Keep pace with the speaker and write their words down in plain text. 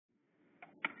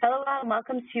Hello all, and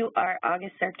welcome to our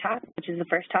August SERC Talk, which is the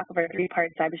first talk of our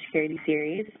three-part cybersecurity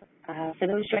series. For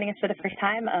those joining us for the first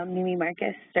time, I'm Mimi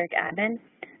Marcus, SERC admin.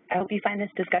 I hope you find this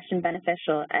discussion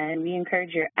beneficial, and we encourage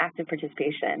your active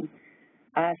participation.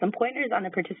 Some pointers on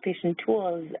the participation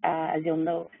tools, as you'll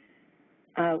note.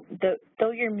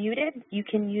 Though you're muted, you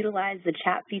can utilize the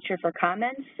chat feature for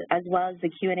comments, as well as the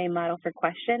Q&A model for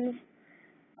questions.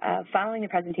 Following the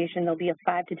presentation, there'll be a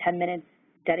 5 to 10 minutes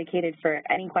dedicated for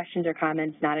any questions or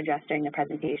comments not addressed during the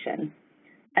presentation.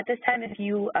 At this time, if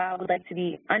you would like to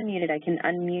be unmuted, I can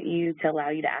unmute you to allow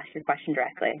you to ask your question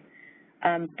directly.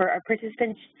 For our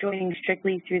participants joining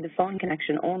strictly through the phone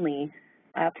connection only,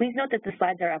 please note that the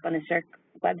slides are up on the SERC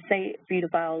website for you to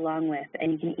follow along with,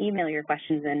 and you can email your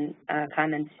questions and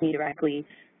comments to me directly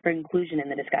for inclusion in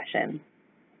the discussion.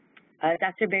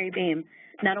 Dr. Barry Boehm,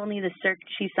 not only the SERC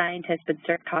Chief Scientist, but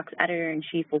SERC Talks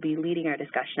Editor-in-Chief will be leading our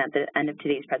discussion at the end of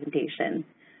today's presentation.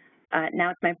 Now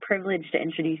it's my privilege to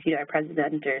introduce you to our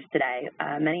presenters today,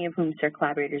 many of whom SERC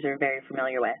collaborators are very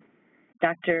familiar with.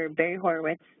 Dr. Barry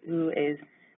Horowitz, who is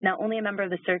not only a member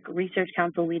of the SERC Research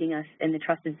Council leading us in the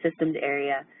Trusted Systems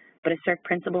area, but a SERC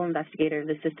Principal Investigator of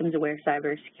the Systems Aware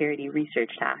Cybersecurity Research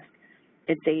Task.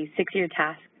 It's a 6-year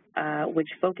task which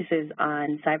focuses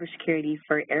on cybersecurity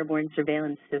for airborne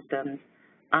surveillance systems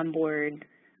onboard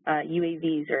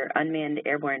UAVs, or unmanned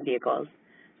airborne vehicles.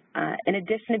 In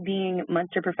addition to being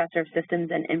Munster Professor of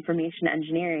Systems and Information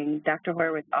Engineering, Dr.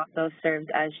 Horowitz also serves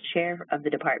as chair of the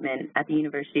department at the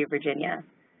University of Virginia.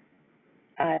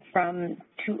 From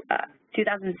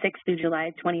 2006 through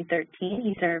July 2013,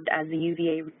 he served as the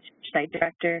UVA Site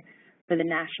Director for the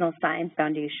National Science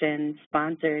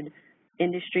Foundation-sponsored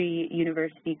Industry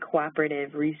University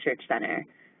Cooperative Research Center,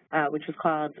 which was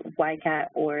called WICAT,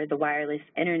 or the Wireless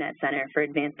Internet Center for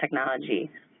Advanced Technology.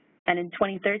 And in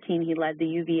 2013, he led the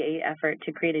UVA effort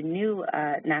to create a new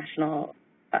National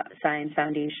Science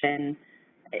Foundation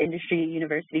Industry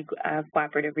University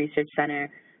Cooperative Research Center,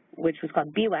 which was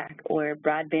called BWAC, or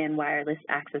Broadband Wireless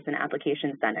Access and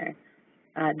Application Center.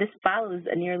 This follows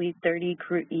a nearly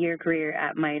 30-year career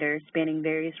at MITRE, spanning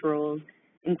various roles,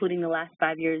 including the last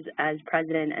 5 years as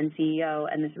President and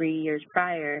CEO, and the 3 years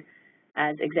prior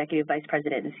as Executive Vice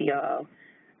President and COO.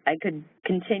 I could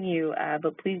continue,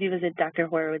 but please do visit Dr.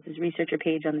 Horowitz's researcher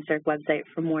page on the SERC website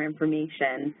for more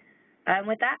information.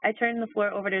 With that, I turn the floor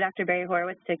over to Dr. Barry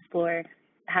Horowitz to explore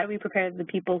how do we prepare the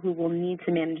people who will need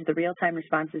to manage the real-time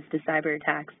responses to cyber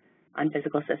attacks on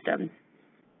physical systems.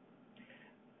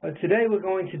 Today we're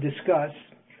going to discuss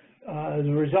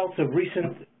the results of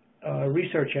recent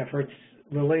research efforts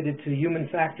related to human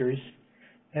factors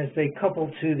as they couple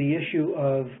to the issue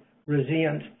of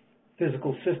resilient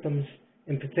physical systems,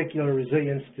 in particular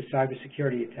resilience to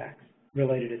cybersecurity attacks,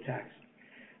 related attacks.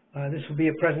 This will be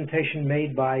a presentation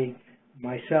made by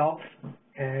myself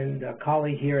and a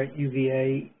colleague here at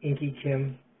UVA, Inki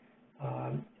Kim,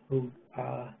 who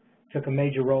took a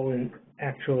major role in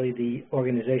actually the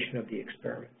organization of the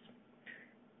experiments.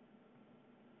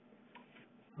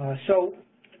 So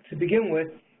to begin with,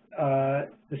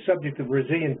 the subject of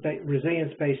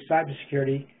resilience-based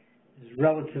cybersecurity is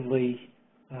relatively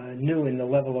new in the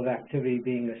level of activity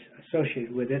being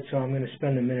associated with it, so I'm going to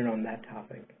spend a minute on that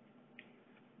topic.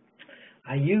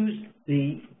 I used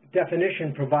the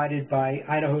definition provided by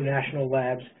Idaho National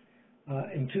Labs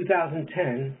in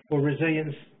 2010 for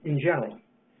resilience in general.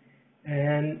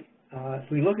 And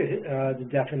if we look at the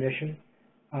definition,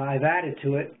 I've added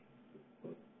to it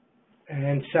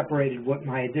and separated what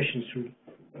my additions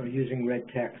are using red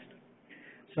text.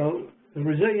 So the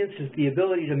resilience is the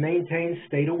ability to maintain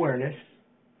state awareness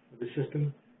of the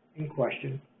system in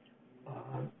question,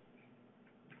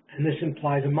 and this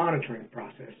implies a monitoring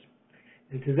process,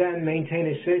 and to then maintain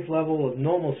a safe level of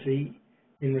normalcy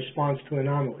in response to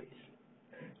anomalies.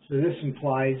 So this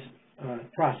implies a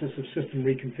process of system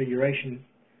reconfiguration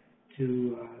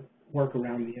to work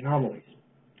around the anomalies.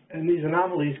 And these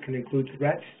anomalies can include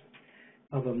threats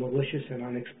of a malicious and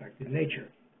unexpected nature.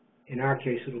 In our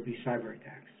case, it'll be cyber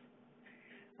attacks.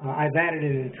 I've added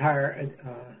an entire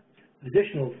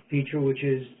additional feature, which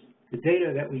is the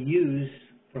data that we use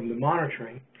from the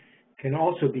monitoring can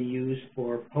also be used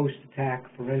for post-attack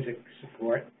forensic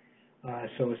support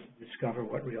so as to discover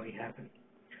what really happened.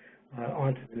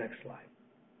 On to the next slide.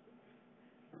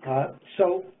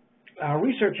 So our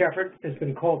research effort has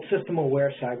been called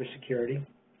System-Aware Cybersecurity,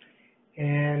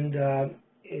 and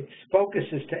its focus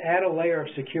is to add a layer of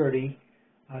security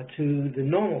to the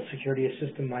normal security a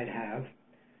system might have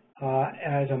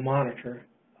as a monitor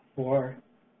for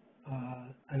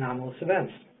anomalous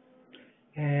events.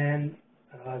 And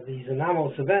these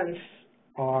anomalous events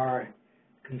are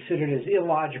considered as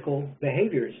illogical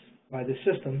behaviors by the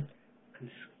system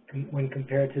when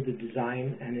compared to the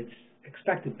design and its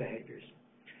expected behaviors.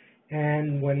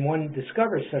 And when one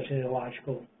discovers such an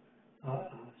illogical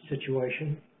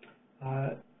situation,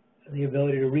 the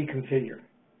ability to reconfigure.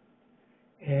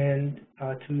 And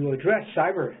to address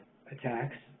cyber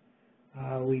attacks,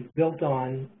 we've built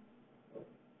on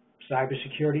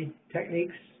cybersecurity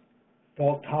techniques,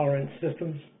 fault-tolerant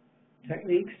systems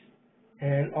techniques,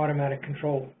 and automatic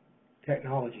control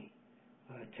technology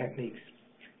techniques,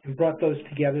 and brought those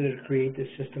together to create this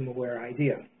system-aware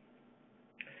idea.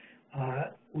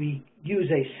 We use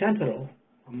a Sentinel,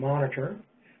 a monitor,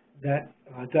 that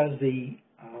does the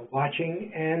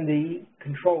watching and the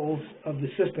controls of the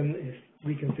system if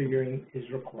reconfiguring is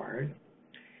required.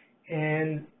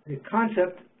 And the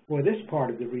concept for this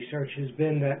part of the research has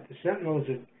been that the Sentinel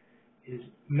is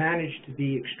managed to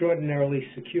be extraordinarily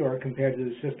secure compared to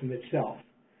the system itself.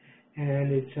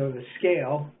 And it's of a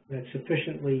scale that's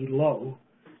sufficiently low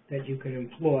that you can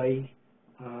employ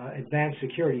advanced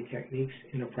security techniques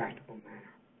in a practical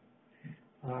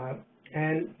manner.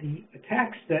 And the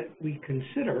attacks that we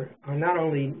consider are not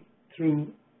only through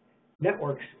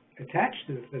networks attached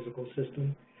to the physical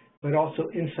system, but also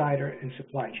insider and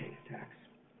supply chain attacks.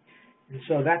 And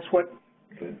so that's what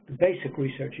the basic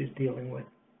research is dealing with.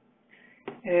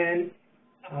 And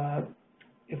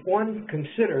if one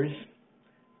considers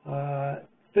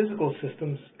physical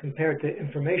systems compared to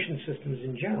information systems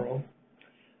in general,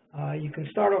 you can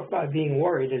start off by being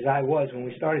worried, as I was when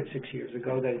we started 6 years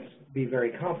ago, that it's be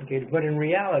very complicated. But in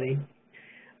reality,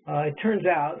 it turns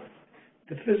out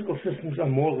the physical systems are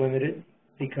more limited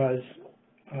because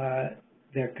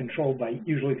they're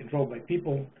usually controlled by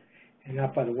people and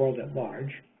not by the world at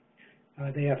large.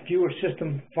 They have fewer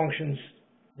system functions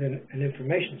than an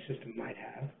information system might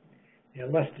have. They're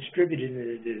less distributed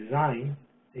in the design.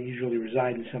 They usually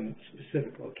reside in some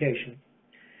specific location.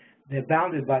 They're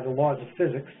bounded by the laws of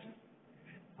physics,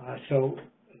 so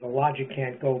the logic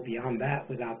can't go beyond that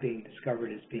without being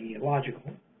discovered as being illogical.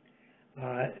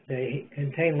 They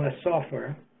contain less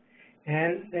software,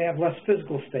 and they have less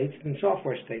physical states than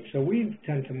software states. So we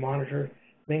tend to monitor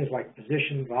things like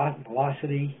position,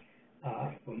 velocity,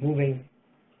 for moving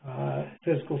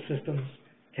physical systems,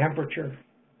 temperature,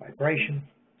 vibration,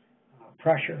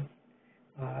 pressure,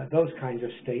 those kinds of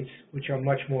states, which are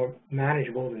much more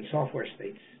manageable than software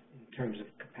states in terms of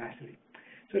capacity.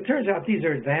 So it turns out these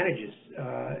are advantages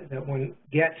that one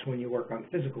gets when you work on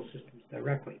physical systems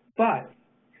directly. But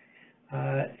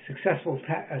successful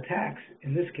attacks,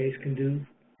 in this case, can do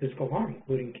physical harm,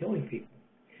 including killing people.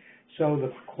 So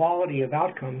the quality of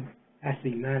outcome has to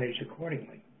be managed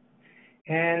accordingly.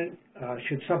 And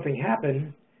should something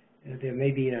happen, there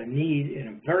may be a need in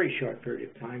a very short period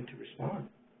of time to respond.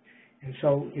 And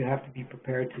so you have to be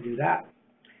prepared to do that.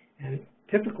 And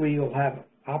typically you'll have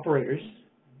operators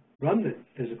run the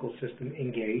physical system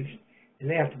engaged, and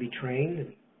they have to be trained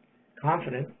and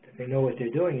confident that they know what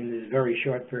they're doing in this very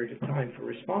short period of time for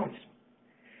response.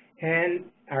 And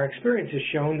our experience has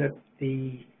shown that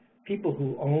the people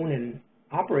who own and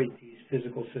operate these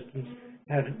physical systems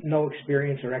have no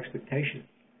experience or expectation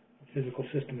of physical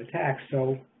system attacks,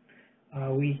 so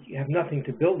we have nothing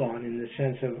to build on in the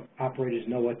sense of operators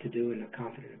know what to do and are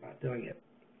confident about doing it.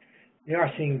 They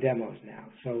are seeing demos now,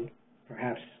 so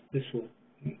perhaps this will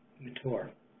mature.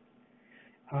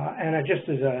 And just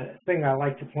as a thing I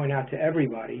like to point out to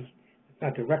everybody, it's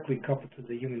not directly coupled to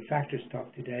the human factors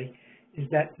talk today, is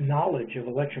that knowledge of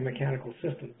electromechanical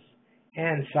systems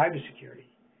and cybersecurity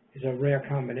is a rare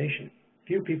combination.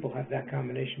 Few people have that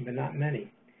combination, but not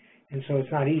many. And so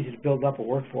it's not easy to build up a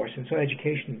workforce, and so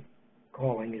education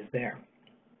calling is there.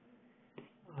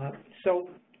 So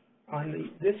on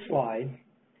this slide,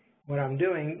 what I'm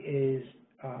doing is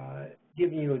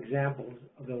giving you examples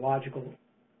of the logical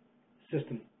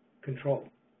system control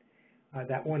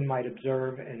that one might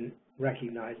observe and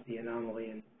recognize the anomaly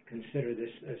and consider this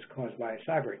as caused by a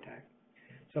cyber attack.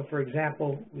 So for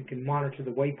example, we can monitor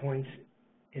the waypoints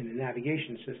in the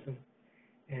navigation system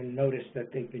and notice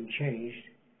that they've been changed,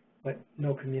 but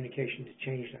no communication to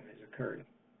change them has occurred.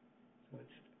 So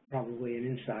it's probably an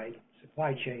inside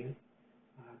supply chain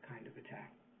kind of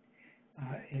attack.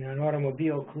 In an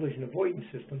automobile collision avoidance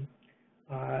system,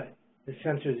 the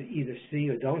sensors either see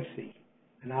or don't see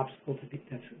an obstacle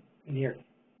that's near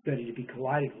ready to be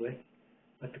collided with,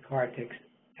 but the car takes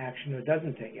action or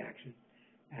doesn't take action,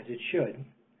 as it should,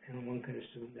 and one can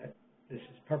assume that this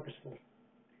is purposeful.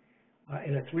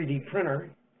 In a 3D printer,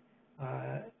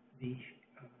 the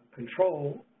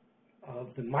control of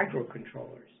the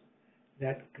microcontrollers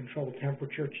that control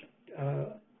temperature,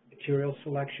 material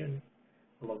selection,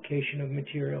 the location of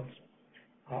materials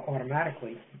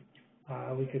automatically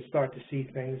we could start to see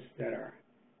things that are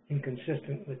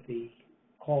inconsistent with the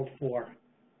called for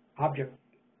object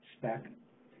spec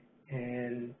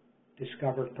and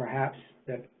discover perhaps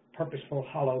that purposeful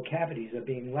hollow cavities are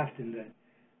being left in the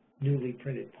newly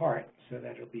printed part so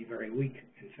that it'll be very weak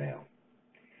and fail.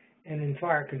 And in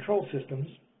fire control systems,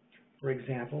 for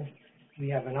example, we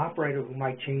have an operator who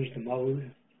might change the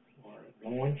mode or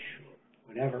launch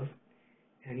or whatever,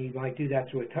 and he might do that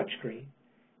through a touch screen,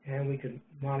 and we can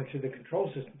monitor the control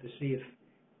system to see if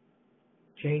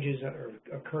changes are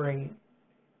occurring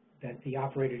that the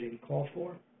operator didn't call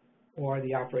for, or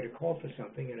the operator called for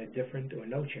something and a different or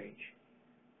no change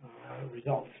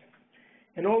results.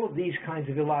 And all of these kinds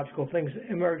of illogical things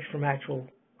emerge from actual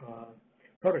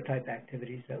prototype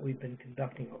activities that we've been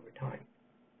conducting over time.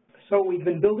 So we've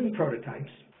been building prototypes,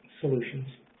 solutions,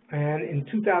 and in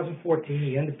 2014,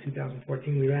 the end of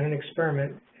 2014, we ran an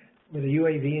experiment with a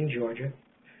UAV in Georgia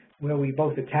where we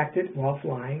both attacked it while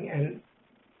flying and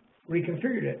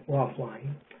reconfigured it while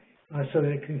flying so that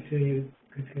it could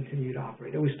continue to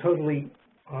operate. It was totally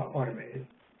automated,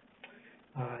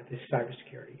 this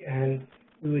cybersecurity, and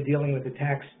we were dealing with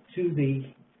attacks to the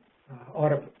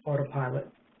autopilot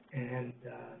and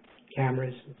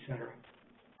cameras, etc.,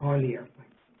 on the airplane.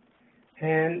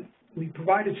 And we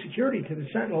provided security to the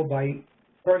Sentinel by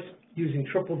first using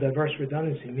triple diverse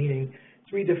redundancy, meaning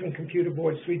 3 different computer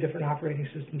boards, 3 different operating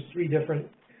systems, 3 different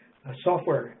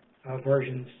software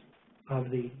versions of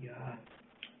the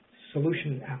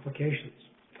solution applications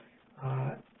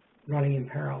running in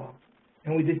parallel.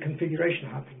 And we did configuration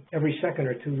hopping. Every second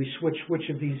or two, we switched which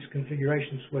of these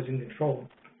configurations was in control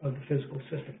of the physical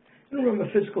system. And remember,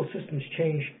 physical systems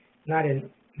change not in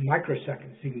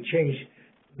microseconds. You can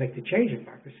make the change in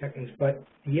microseconds, but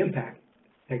the impact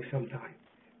takes some time.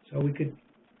 So we could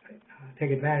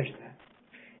take advantage of that.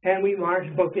 And we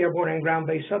monitored both airborne and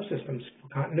ground-based subsystems for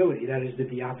continuity. That is, did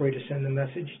the operator send the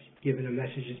message, given a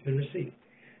message has been received?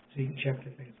 So you can check for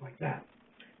things like that,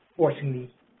 forcing the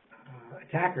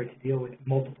attacker to deal with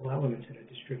multiple elements in a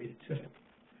distributed system.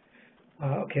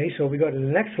 Okay, so we go to the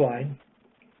next slide.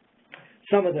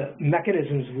 Some of the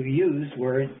mechanisms we used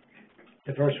were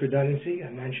diverse redundancy, I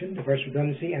mentioned, diverse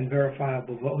redundancy and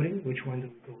verifiable voting, which one do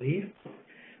we believe?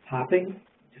 Hopping,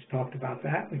 just talked about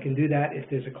that. We can do that if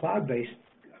there's a cloud-based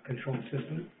control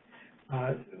system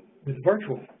with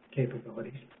virtual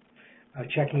capabilities.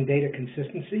 Checking data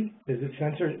consistency. Does the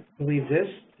sensor believe this?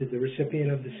 Did the recipient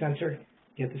of the sensor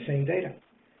get the same data?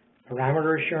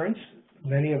 Parameter assurance.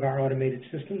 Many of our automated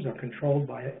systems are controlled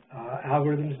by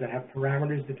algorithms that have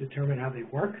parameters that determine how they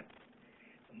work,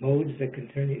 modes that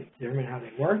determine how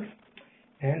they work,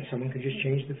 and someone can just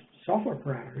change the software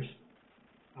parameters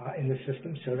in the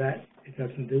system so that it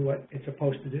doesn't do what it's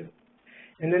supposed to do.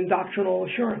 And then doctrinal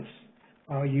assurance.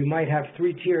 You might have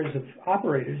 3 tiers of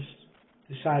operators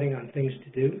deciding on things to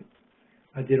do.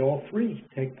 Did all 3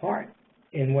 take part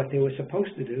in what they were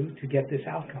supposed to do to get this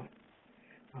outcome?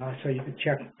 So you could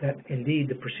check that indeed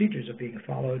the procedures are being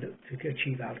followed to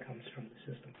achieve outcomes from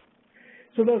the system.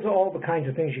 So those are all the kinds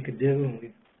of things you could do, and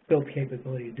we've built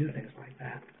capability to do things like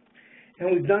that.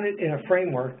 And we've done it in a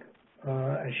framework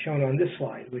as shown on this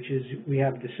slide, which is we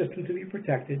have the system to be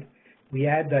protected, we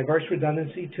add diverse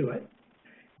redundancy to it,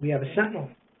 we have a Sentinel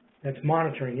that's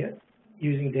monitoring it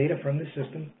using data from the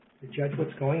system to judge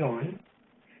what's going on,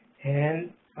 and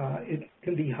it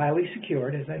can be highly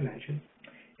secured, as I mentioned.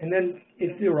 And then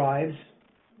it derives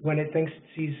when it thinks it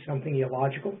sees something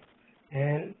illogical,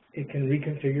 and it can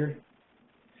reconfigure,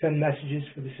 send messages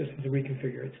for the system to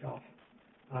reconfigure itself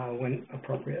when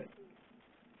appropriate.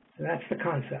 So that's the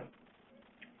concept.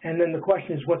 And then the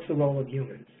question is, what's the role of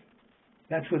humans?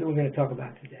 That's what we're going to talk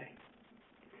about today.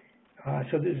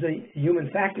 So there's a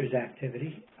human factors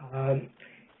activity,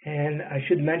 and I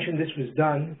should mention this was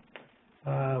done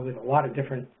with a lot of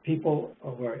different people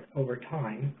over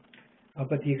time.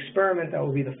 But the experiment that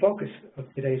will be the focus of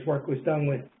today's work was done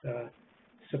with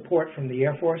support from the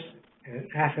Air Force and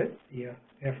AFIT, the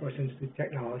Air Force Institute of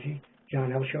Technology.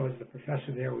 John Elshow is the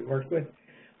professor there we worked with.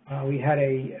 We had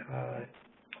a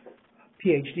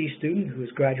PhD student who was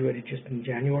graduated just in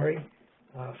January,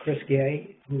 Chris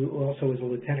Gay, who also was a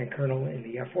lieutenant colonel in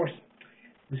the Air Force,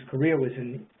 whose career was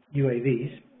in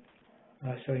UAVs,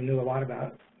 so he knew a lot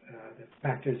about the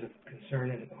factors of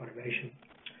concern and automation.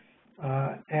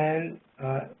 And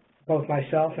both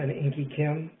myself and Inki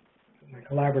Kim, my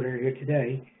collaborator here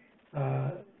today,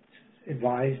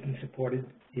 advised and supported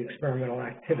the experimental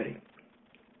activity.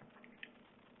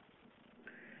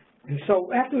 And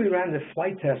so after we ran the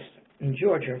flight test in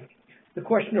Georgia, the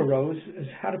question arose is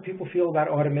how do people feel about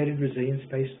automated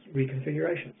resilience-based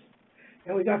reconfigurations?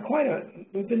 And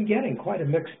we've been getting quite a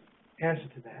mixed answer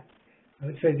to that. I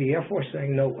would say the Air Force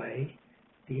saying no way,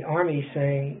 the Army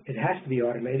saying it has to be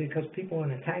automated because people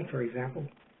in a tank, for example,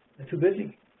 are too busy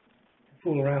to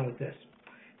fool around with this.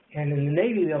 And in the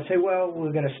Navy, they'll say, well,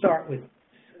 we're going to start with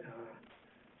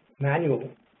manual,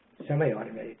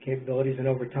 semi-automated capabilities, and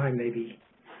over time maybe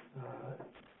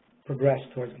progress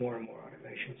towards more and more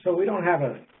automation. So we don't have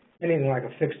anything like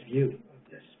a fixed view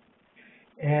of this.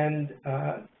 And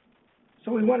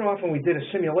so we went off and we did a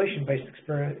simulation-based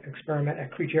experiment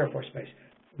at Creech Air Force Base,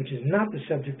 which is not the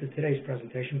subject of today's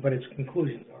presentation, but its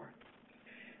conclusions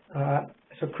are.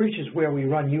 So Creech is where we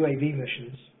run UAV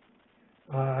missions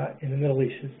in the Middle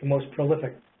East. It's the most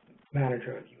prolific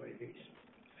manager of UAVs.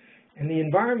 And the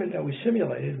environment that we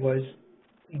simulated was,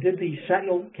 we did the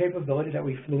Sentinel capability that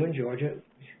we flew in Georgia.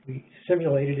 We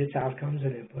simulated its outcomes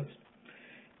and inputs.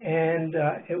 And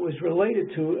it was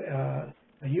related to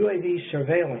a UAV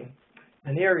surveilling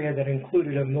an area that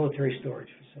included a military storage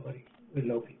facility with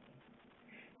no people.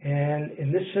 And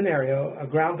in this scenario, a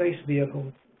ground-based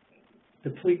vehicle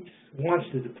wants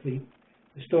to deplete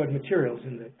the stored materials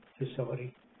in the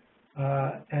facility,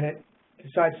 and it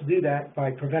decides to do that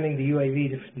by preventing the UAV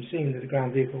from seeing that the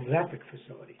ground vehicle was at the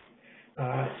facility,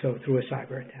 so through a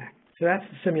cyber attack. So that's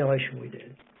the simulation we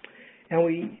did. And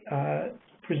we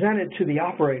presented to the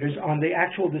operators on the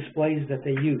actual displays that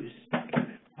they use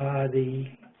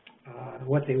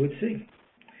what they would see.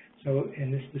 So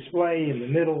in this display in the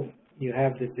middle, you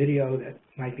have the video that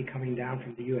might be coming down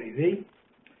from the UAV.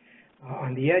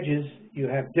 On the edges, you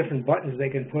have different buttons they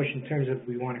can push in terms of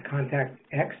we want to contact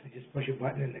X. They just push a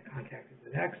button and the contact is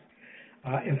with X.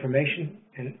 Information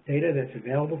and data that's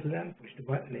available to them, push the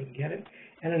button, they can get it.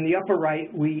 And in the upper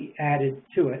right, we added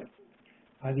to it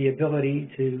the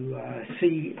ability to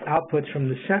see outputs from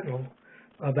the Sentinel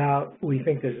about, we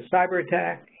think there's a cyber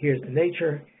attack, here's the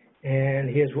nature, and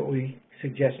here's what we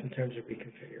suggest in terms of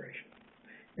reconfiguration.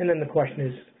 And then the question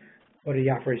is, what do the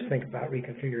operators think about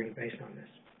reconfiguring based on this?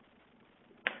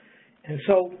 And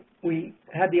so we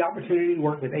had the opportunity to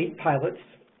work with 8 pilots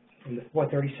from the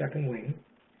 432nd Wing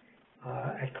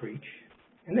at Creech,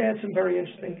 and they had some very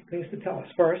interesting things to tell us.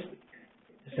 First,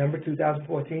 December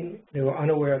 2014, they were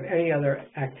unaware of any other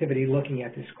activity looking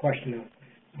at this question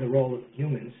of the role of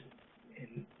humans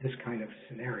in this kind of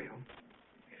scenario.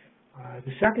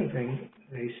 The second thing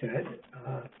they said,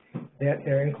 that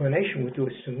their inclination was to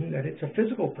assume that it's a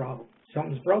physical problem.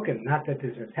 Something's broken, not that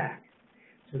there's an attack.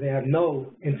 So they have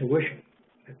no intuition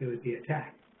that there would be an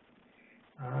attack.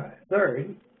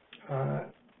 Third,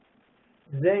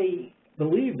 they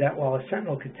believe that while a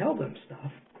Sentinel could tell them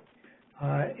stuff,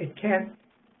 it can't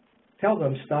tell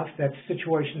them stuff that's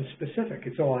situation specific.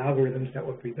 It's all algorithms that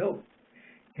were pre-built.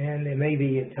 And there may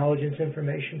be intelligence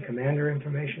information, commander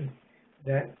information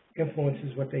that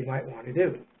influences what they might want to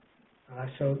do.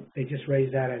 So they just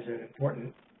raised that as an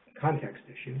important context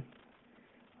issue.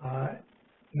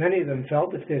 Many of them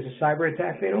felt if there's a cyber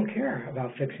attack, they don't care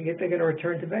about fixing it. They're going to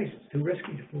return to base. It's too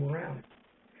risky to fool around.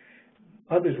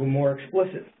 Others were more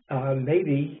explicit.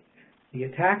 Maybe the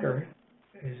attacker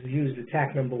has used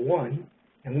attack number 1,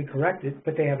 and we correct it,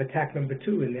 but they have attack number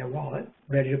 2 in their wallet,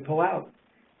 ready to pull out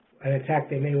an attack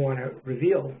they may want to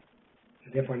reveal,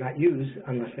 and therefore not use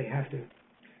unless they have to.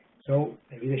 So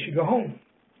maybe they should go home.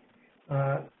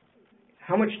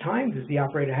 How much time does the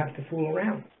operator have to fool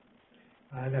around?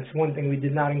 That's one thing we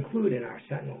did not include in our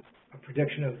Sentinel, a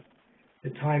prediction of the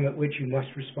time at which you must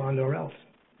respond or else.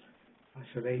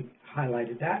 So they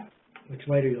highlighted that, which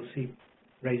later you'll see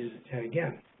raises its head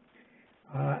again.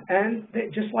 And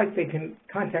just like they can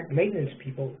contact maintenance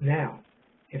people now,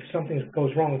 if something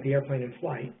goes wrong with the airplane in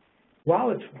flight,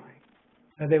 while it's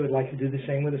flying, they would like to do the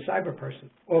same with a cyber person,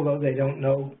 although they don't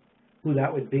know who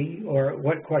that would be or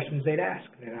what questions they'd ask.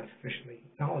 They're not sufficiently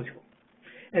knowledgeable.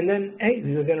 And then, hey,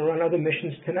 they're going to run other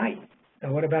missions tonight.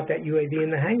 Now, what about that UAV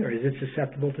in the hangar? Is it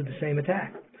susceptible to the same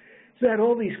attack? So they had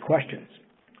all these questions,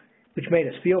 which made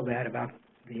us feel bad about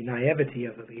the naivety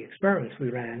of the experiments we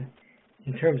ran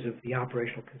in terms of the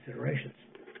operational considerations.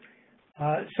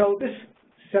 So this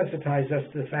sensitized us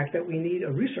to the fact that we need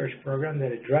a research program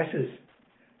that addresses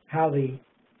how the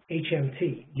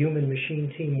HMT,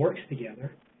 human-machine team, works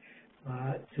together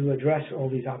to address all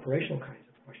these operational kinds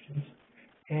of questions.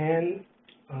 And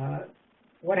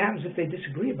what happens if they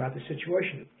disagree about the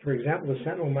situation? For example, the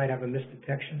Sentinel might have a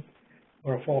misdetection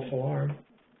or a false alarm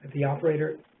that the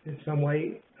operator in some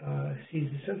way sees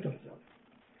the symptoms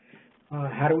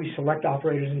of. How do we select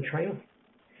operators and train them?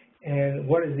 And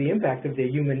what is the impact of their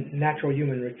natural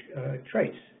human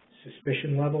traits?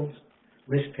 Suspicion levels,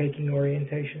 risk-taking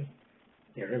orientation,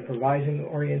 their improvising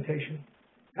orientation.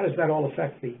 How does that all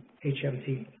affect the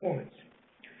HMT performance?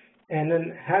 And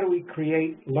then how do we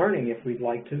create learning, if we'd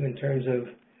like to, in terms of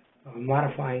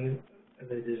modifying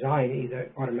the design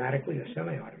either automatically or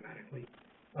semi-automatically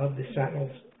of the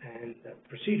Sentinels and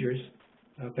procedures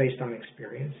based on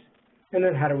experience. And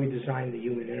then how do we design the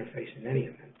human interface in any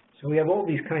event? So we have all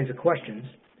these kinds of questions.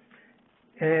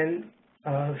 And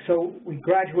so we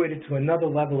graduated to another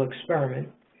level experiment.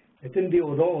 It didn't deal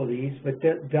with all of these, but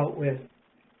dealt with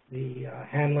the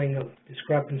handling of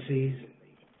discrepancies,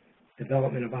 the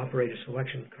development of operator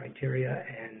selection criteria,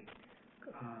 and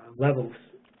levels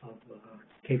of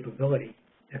capability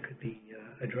that could be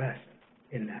addressed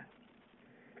in that.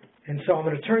 And so I'm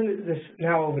going to turn this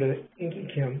now over to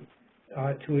Inki Kim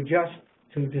to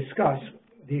discuss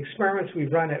the experiments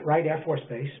we've run at Wright Air Force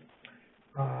Base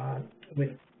with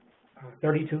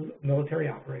 32 military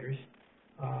operators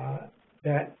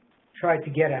that tried to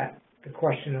get at the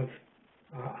question of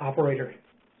operator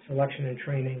selection and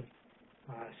training,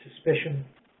 suspicion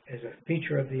as a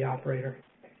feature of the operator,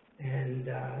 and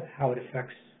how it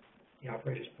affects the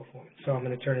operator's performance. So I'm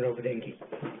going to turn it over to Inki.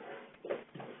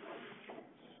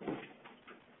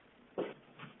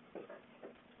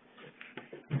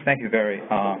 Thank you, Barry.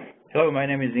 Hello, my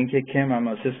name is Inki Kim. I'm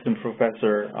an assistant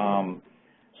professor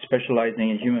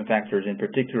specializing in human factors, in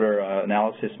particular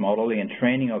analysis, modeling, and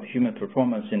training of human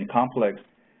performance in complex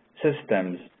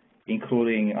systems,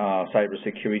 including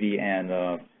cybersecurity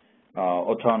and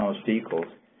autonomous vehicles.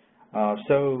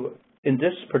 So in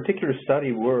this particular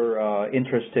study,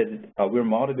 we're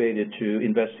motivated to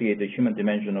investigate the human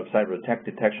dimension of cyber attack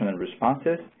detection and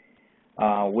responses,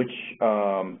 which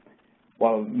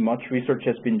while much research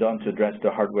has been done to address the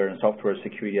hardware and software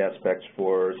security aspects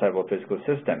for cyber-physical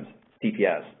systems,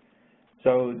 CPS.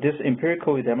 So this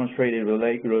empirically demonstrated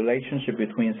relationship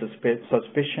between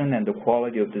suspicion and the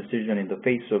quality of decision in the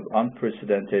face of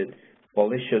unprecedented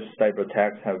malicious cyber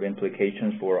attacks have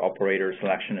implications for operator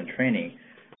selection and training.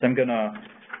 So I'm going to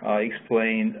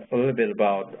explain a little bit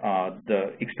about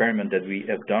the experiment that we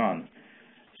have done.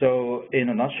 So in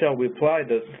a nutshell, we apply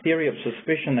the theory of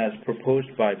suspicion as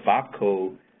proposed by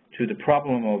Bobko to the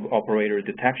problem of operator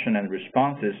detection and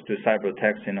responses to cyber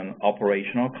attacks in an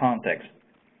operational context.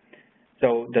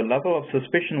 So the level of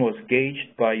suspicion was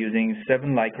gauged by using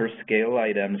 7 Likert scale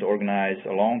items organized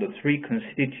along the 3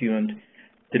 constituent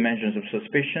dimensions of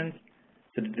suspicion: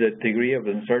 the degree of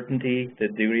uncertainty, the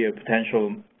degree of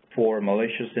potential for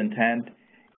malicious intent,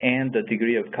 and the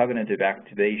degree of cognitive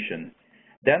activation.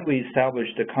 Then we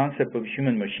established the concept of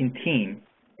human-machine team,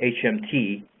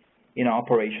 HMT, in an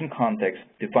operation context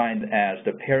defined as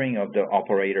the pairing of the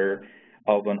operator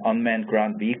of an unmanned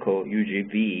ground vehicle,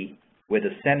 UGV, with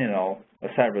a Sentinel, a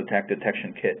cyber attack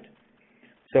detection kit.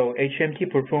 So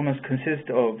HMT performance consists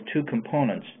of 2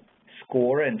 components,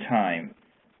 score and time,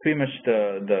 pretty much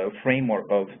the framework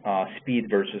of speed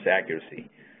versus accuracy.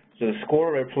 So the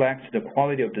score reflects the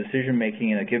quality of decision-making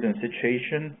in a given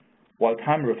situation, while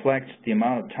time reflects the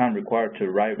amount of time required to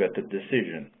arrive at the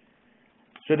decision.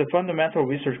 So the fundamental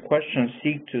research questions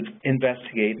seek to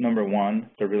investigate, number 1,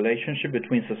 the relationship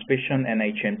between suspicion and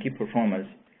HMT performance,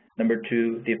 number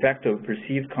 2, the effect of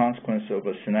perceived consequence of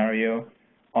a scenario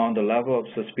on the level of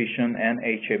suspicion and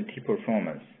HMT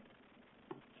performance.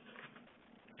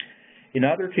 In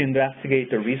order to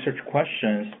investigate the research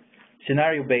questions,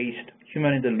 scenario-based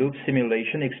human-in-the-loop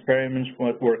simulation experiments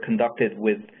were conducted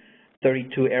with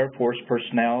 32 Air Force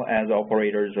personnel as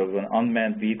operators of an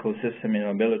unmanned vehicle system in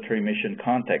a military mission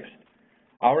context.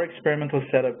 Our experimental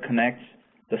setup connects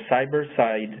the cyber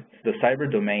side, the cyber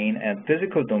domain, and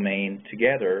physical domain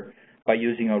together by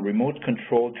using a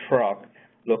remote-controlled truck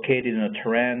located in a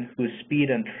terrain whose speed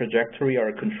and trajectory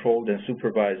are controlled and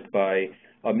supervised by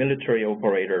a military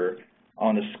operator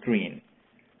on the screen.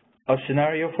 A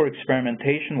scenario for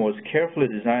experimentation was carefully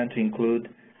designed to include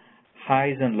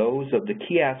highs and lows of the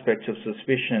key aspects of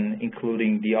suspicion,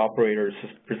 including the operator's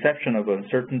perception of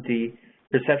uncertainty,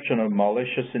 perception of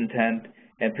malicious intent,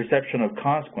 and perception of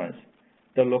consequence.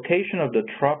 The location of the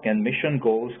truck and mission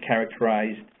goals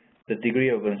characterized the degree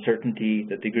of uncertainty,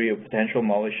 the degree of potential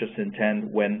malicious intent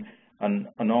when an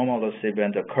anomalous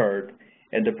event occurred,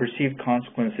 and the perceived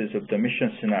consequences of the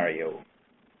mission scenario.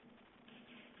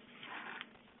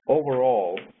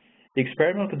 Overall, the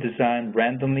experimental design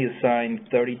randomly assigned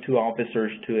 32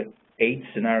 officers to 8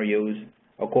 scenarios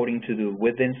according to the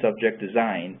within-subject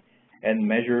design and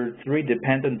measured 3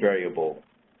 dependent variables.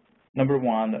 Number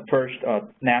 1, first,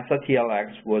 NASA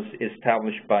TLX was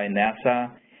established by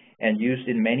NASA and used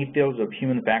in many fields of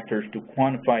human factors to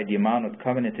quantify the amount of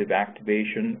cognitive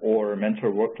activation or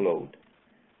mental workload.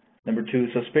 Number 2,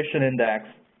 suspicion index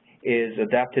is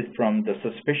adapted from the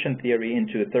suspicion theory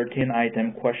into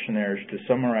 13-item questionnaires to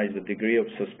summarize the degree of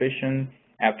suspicion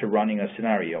after running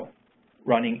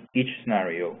each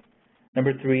scenario.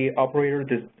 Number 3, operator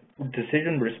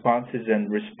decision responses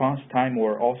and response time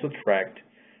were also tracked.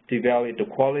 To evaluate the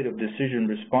quality of decision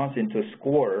response into a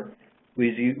score, we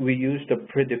used a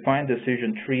predefined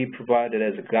decision tree provided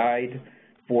as a guide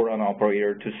for an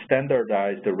operator to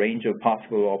standardize the range of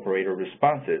possible operator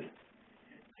responses.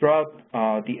 Throughout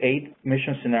the 8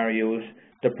 mission scenarios,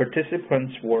 the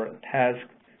participants were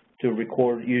tasked to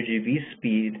record UGV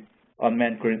speed,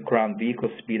 unmanned ground vehicle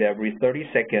speed every 30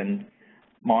 seconds,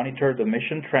 monitor the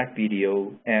mission track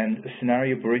video and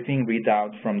scenario briefing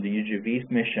readouts from the UGV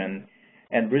mission,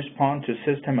 and respond to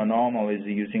system anomalies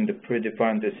using the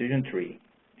predefined decision tree.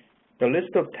 The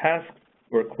list of tasks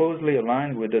were closely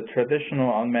aligned with the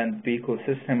traditional unmanned vehicle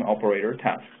system operator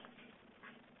tasks.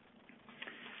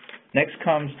 Next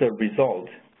comes the result,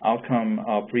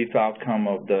 brief outcome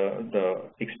of the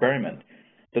experiment.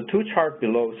 The 2 charts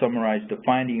below summarize the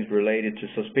findings related to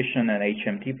suspicion and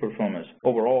HMT performance.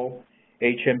 Overall,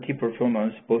 HMT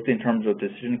performance, both in terms of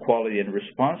decision quality and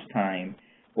response time,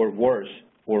 were worse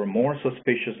for more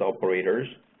suspicious operators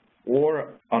or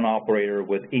an operator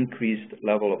with increased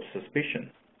level of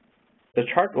suspicion. The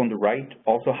chart on the right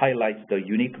also highlights the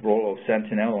unique role of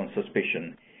Sentinel on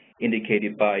suspicion,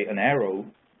 indicated by an arrow.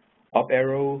 Up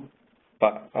arrow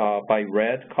by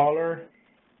red color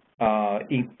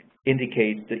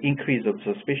indicates the increase of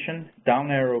suspicion. Down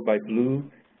arrow by blue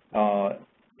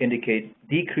indicate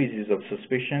decreases of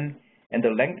suspicion, and the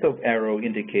length of arrow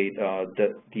indicate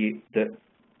the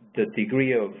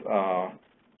degree of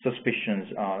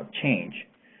suspicions change.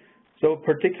 So of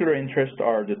particular interest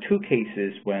are the 2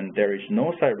 cases when there is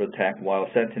no cyber attack while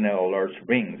Sentinel alerts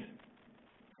rings.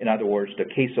 In other words, the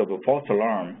case of a false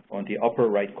alarm on the upper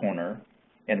right corner,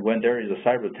 and when there is a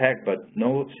cyber attack but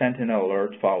no Sentinel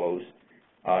alert follows.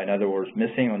 In other words,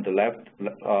 missing on the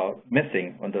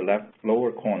left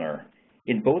lower corner.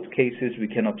 In both cases, we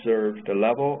can observe the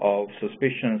level of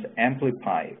suspicions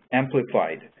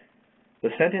amplified.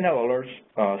 The Sentinel alerts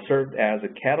served as a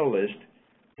catalyst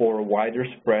for wider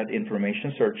spread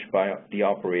information search by the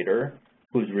operator,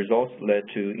 whose results led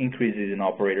to increases in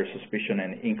operator suspicion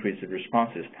and increased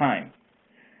responses time.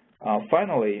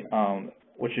 Finally,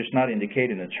 which is not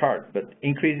indicated in the chart, but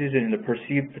increases in the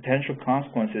perceived potential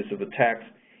consequences of attacks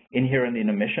inherent in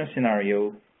a mission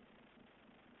scenario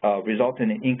result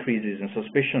in increases in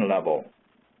suspicion level,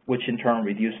 which in turn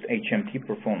reduced HMT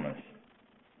performance.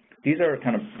 These are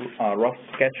kind of a rough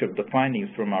sketch of the findings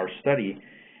from our study,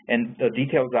 and the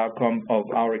detailed outcome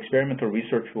of our experimental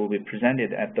research will be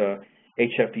presented at the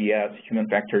HFES, Human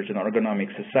Factors and Ergonomic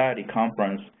Society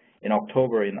Conference in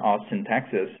October in Austin,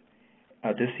 Texas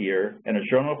this year, and a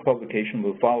journal publication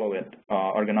will follow it,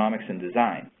 Ergonomics and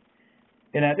Design.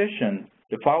 In addition,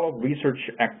 the follow-up research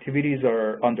activities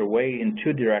are underway in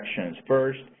 2 directions.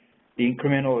 First, the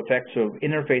incremental effects of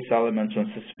interface elements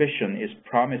on suspicion is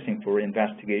promising for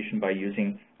investigation by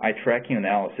using eye tracking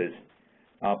analysis.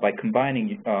 By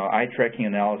combining eye tracking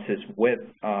analysis with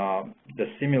the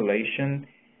simulation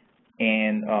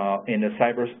and in the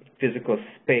cyber physical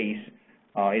space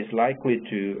is likely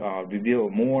to reveal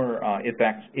more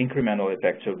incremental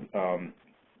effects of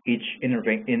each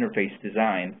interface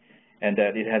design, and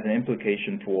that it has an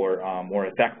implication for more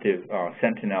effective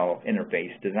Sentinel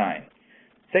interface design.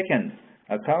 Second,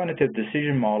 a cognitive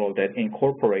decision model that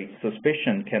incorporates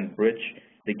suspicion can bridge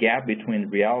the gap between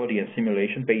reality and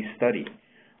simulation-based study.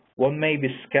 One may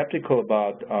be skeptical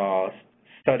about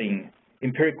studying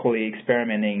empirically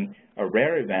experimenting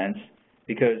rare events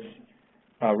because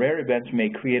rare events may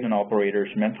create an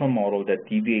operator's mental model that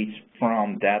deviates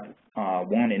from that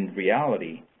one in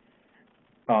reality.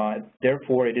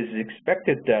 Therefore, it is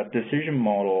expected that decision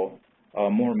model,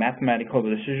 more mathematical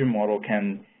decision model,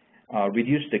 can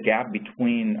reduce the gap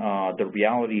between the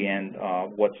reality and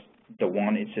what's the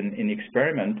one it's in the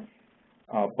experiment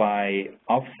by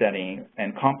offsetting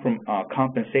and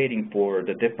compensating for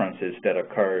the differences that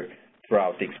occur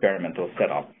throughout the experimental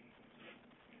setup.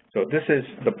 So this is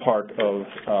the part of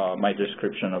my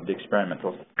description of the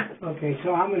experimental. Okay,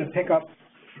 so I'm going to pick up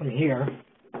from here.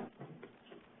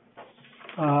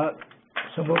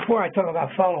 So before I talk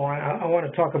about follow-on, I want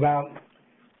to talk about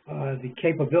the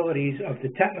capabilities of the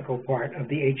technical part of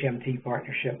the HMT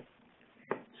partnership.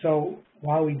 So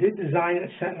while we did design a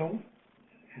Sentinel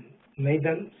and made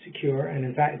them secure, and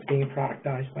in fact it's being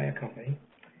productized by a company,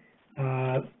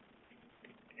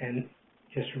 and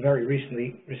just very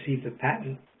recently received a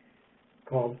patent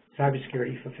called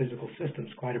Cybersecurity for Physical Systems,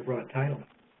 quite a broad title.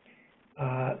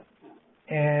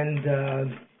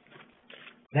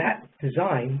 That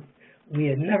design, we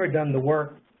had never done the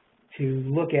work to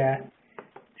look at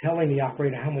telling the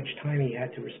operator how much time he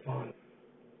had to respond.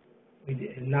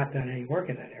 We have not done any work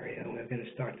in that area, and we're going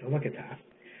to start to look at that.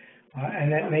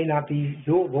 And that may not be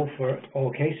doable for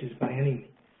all cases by any means.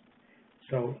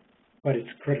 So, but it's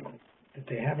critical that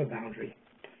they have a boundary.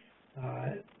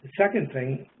 The second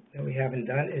thing that we haven't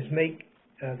done is make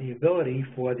the ability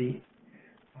for the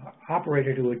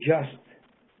operator to adjust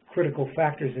critical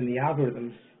factors in the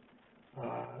algorithms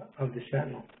of the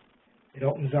Sentinel. It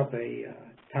opens up a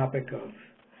topic of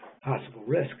possible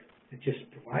risk. It just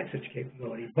provides such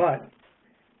capability. But,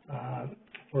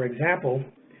 for example,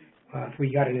 if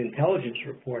we got an intelligence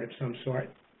report of some sort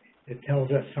that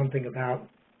tells us something about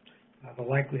the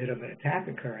likelihood of an attack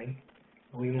occurring,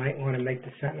 we might want to make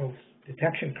the Sentinel's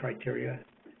detection criteria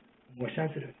more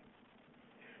sensitive.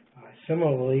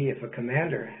 Similarly, if a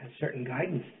commander has certain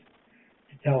guidance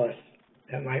to tell us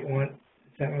that might want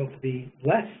the Sentinel to be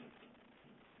less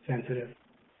sensitive,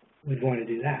 we'd want to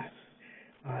do that.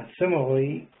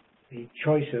 Similarly, the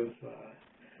choice of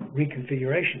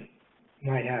reconfiguration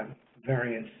might have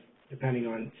variance depending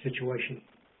on situation.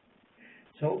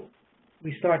 So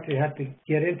we start to have to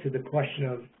get into the question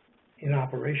of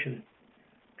in-operation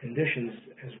conditions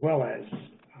as well as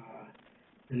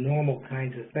the normal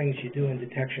kinds of things you do in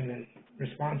detection and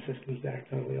response systems that are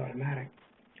totally automatic.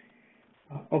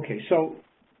 Okay, so,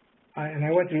 and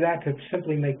I went through that to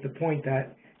simply make the point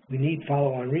that we need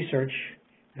follow-on research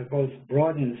that both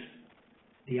broadens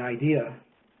the idea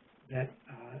that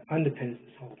underpins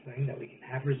this whole thing, that we can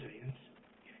have resilience,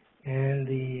 and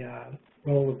the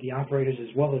role of the operators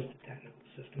as well as the technical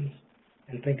systems,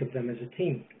 and think of them as a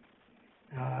team,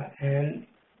 and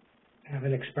have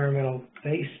an experimental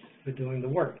base for doing the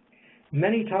work.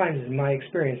 Many times in my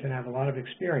experience, and I have a lot of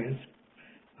experience,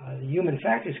 the human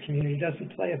factors community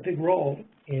doesn't play a big role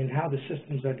in how the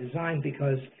systems are designed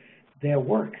because their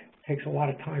work takes a lot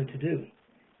of time to do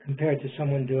compared to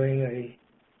someone doing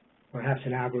perhaps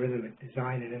an algorithmic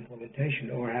design and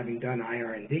implementation, or having done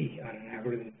IR&D on an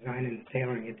algorithm design and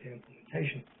tailoring it to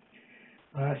implementation.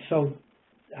 So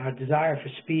our desire for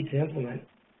speed to implement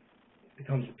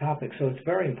becomes a topic. So it's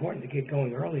very important to get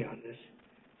going early on this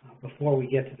before we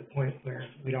get to the point where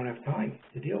we don't have time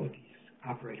to deal with these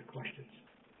operator questions.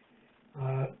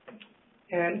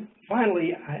 And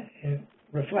finally,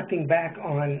 reflecting back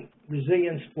on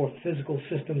resilience for physical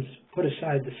systems, put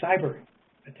aside the cyber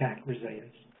attack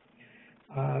resilience.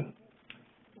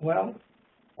 Well,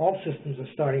 all systems are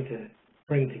starting to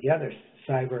bring together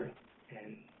cyber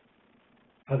and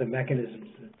other mechanisms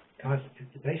that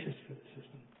constitute the basis for the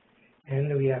system.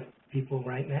 And we have people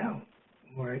right now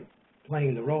who are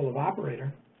playing the role of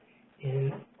operator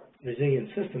in resilient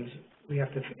systems. We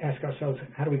have to ask ourselves,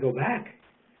 how do we go back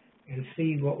and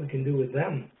see what we can do with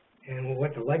them and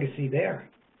what the legacy there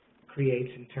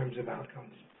creates in terms of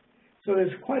outcomes. So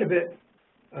there's quite a bit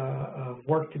of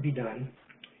work to be done.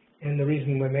 And the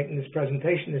reason we're making this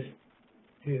presentation is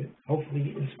to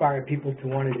hopefully inspire people to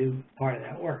want to do part of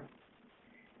that work.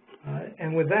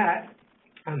 And with that,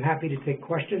 I'm happy to take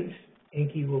questions.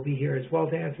 Inki will be here as well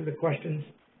to answer the questions,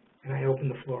 and I open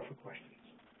the floor for questions.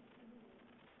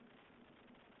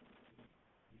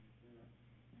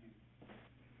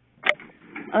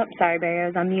 Oh, sorry, Barry, I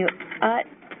was on mute.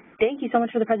 Thank you so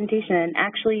much for the presentation. And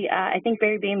actually, I think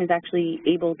Barry Boehm is actually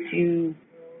able to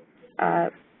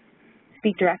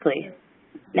speak directly.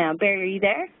 Now, Barry, are you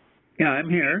there? Yeah, I'm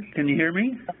here. Can you hear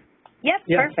me? Yep,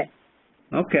 yes. Perfect.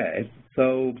 Okay.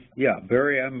 So, yeah,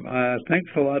 Barry,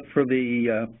 thanks a lot for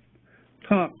the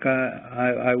talk.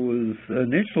 I was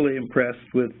initially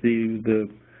impressed with the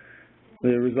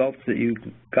results that you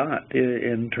got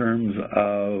in terms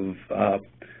of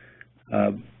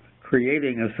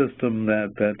creating a system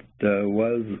that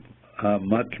was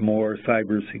much more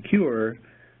cyber secure.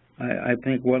 I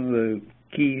think one of the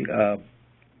key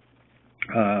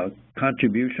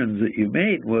contributions that you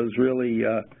made was really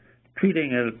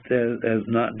treating it as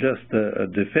not just a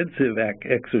defensive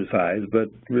exercise, but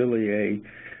really a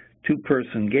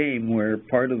two-person game where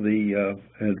part of the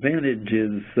advantage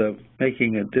is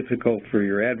making it difficult for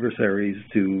your adversaries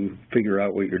to figure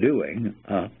out what you're doing.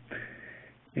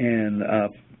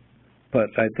 But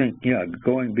I think, yeah,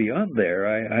 going beyond there,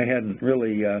 I hadn't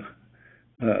really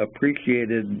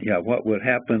appreciated, what would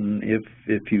happen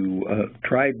if you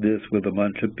tried this with a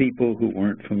bunch of people who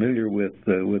weren't familiar with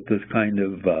this kind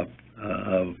of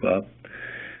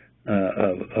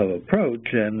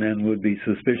approach, and then would be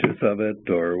suspicious of it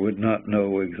or would not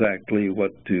know exactly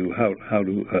how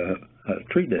to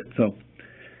treat it. So.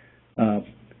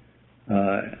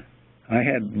 I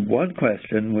had one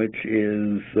question, which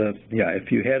is,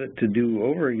 if you had it to do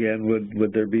over again,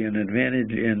 would there be an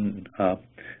advantage in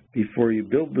before you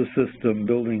build the system,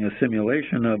 building a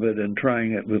simulation of it and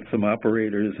trying it with some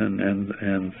operators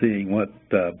and seeing what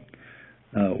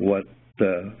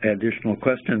additional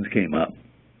questions came up.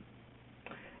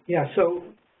 Yeah, so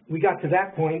we got to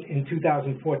that point in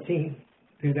 2014,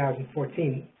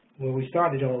 where we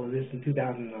started all of this in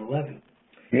 2011.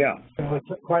 Yeah. So it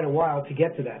took quite a while to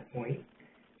get to that point.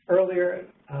 Earlier,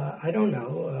 I don't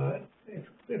know,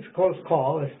 it's a close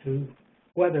call as to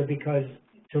whether, because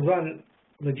to run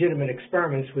legitimate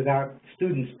experiments without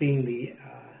students being the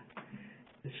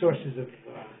sources of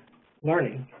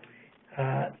learning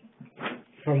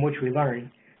from which we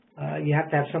learn, you have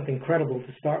to have something credible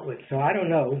to start with. So I don't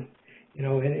know,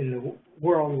 in the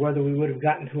world, whether we would have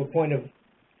gotten to a point of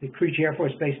the Creech Air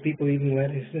Force Base people even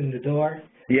let us in the door.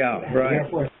 Yeah, right. Air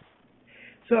Force.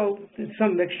 So it's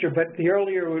some mixture, but the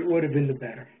earlier it would have been, the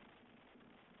better.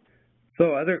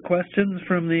 So other questions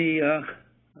from the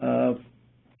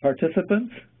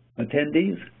participants,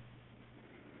 attendees?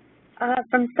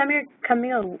 From Samir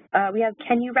Kamil, we have,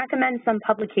 can you recommend some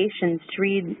publications to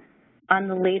read on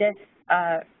the latest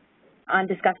on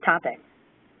discussed topics?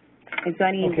 Is there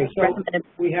any recommended?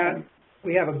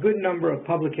 We have a good number of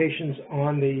publications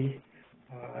on the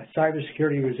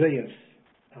cybersecurity resilience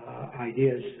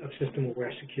ideas of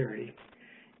system-aware security,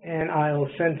 and I'll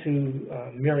send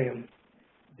to Miriam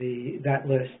that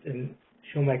list, and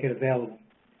she'll make it available.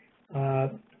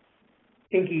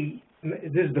 Inki,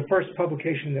 this is the first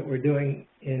publication that we're doing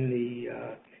in the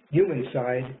human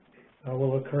side.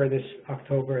 Will occur this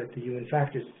October at the Human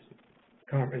Factors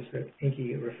Conference that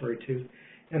Inki referred to,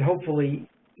 and hopefully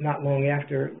not long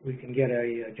after we can get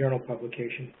a journal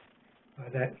publication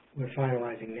that we're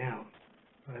finalizing now.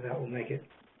 That will make it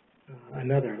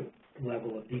another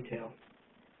level of detail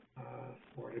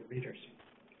for the readers.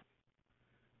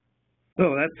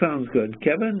 Oh, that sounds good.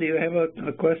 Kevin, do you have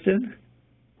a question?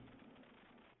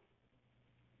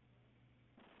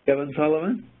 Kevin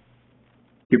Sullivan?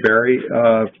 Thank you, Barry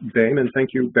Boehm, and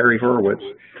thank you, Barry Horowitz,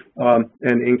 and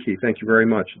Inki. Thank you very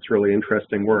much. It's really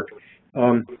interesting work.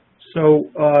 In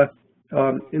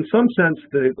some sense,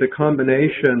 the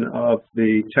combination of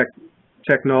the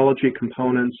technology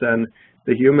components and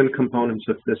the human components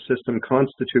of this system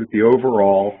constitute the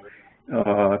overall,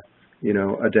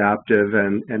 adaptive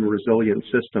and resilient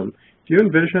system. Do you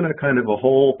envision a kind of a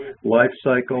whole life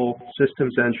cycle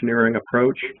systems engineering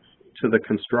approach to the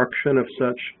construction of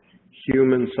such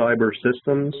human cyber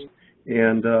systems,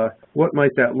 and what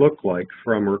might that look like,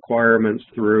 from requirements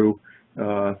through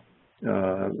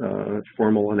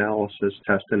formal analysis,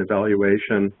 test and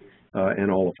evaluation, and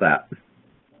all of that?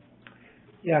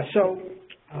 Yeah, so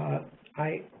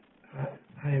I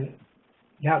am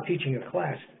now teaching a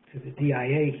class to the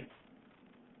DIA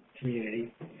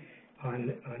community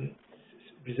on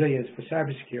resilience for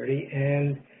cybersecurity,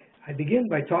 and I begin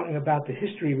by talking about the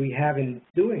history we have in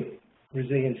doing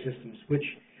resilient systems, which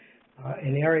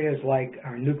in areas like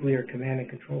our nuclear command and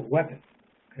control system,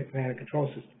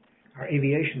 our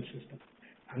aviation system,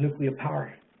 our nuclear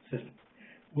power system,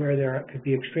 where there could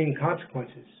be extreme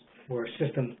consequences for a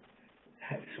system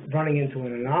running into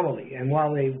an anomaly. And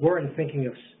while they weren't thinking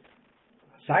of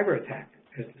cyber attack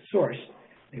as the source,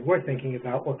 they were thinking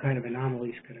about what kind of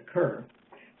anomalies could occur.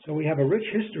 So we have a rich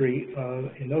history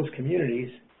in those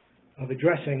communities of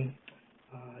addressing,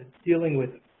 dealing with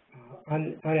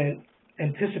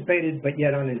unanticipated but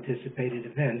yet unanticipated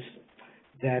events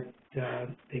that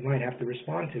they might have to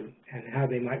respond to, and how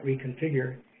they might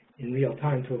reconfigure in real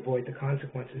time to avoid the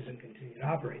consequences and continue to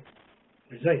operate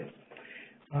resilient.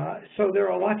 So there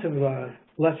are lots of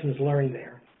lessons learned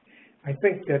there. I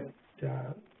think that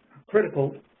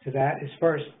critical to that is,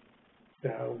 first,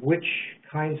 which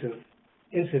kinds of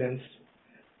incidents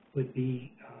would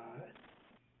be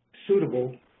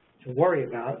suitable to worry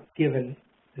about given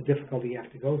the difficulty you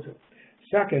have to go through.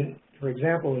 Second, for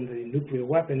example, in the nuclear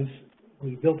weapons,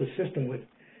 we built a system with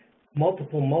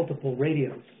multiple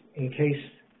radios in case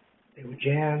they were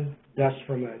jammed, dust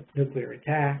from a nuclear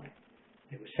attack,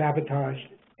 they were sabotaged,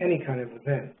 any kind of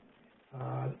event.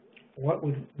 What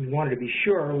we wanted to be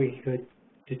sure we could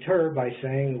deter by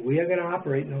saying we are going to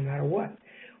operate no matter what.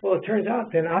 Well, it turns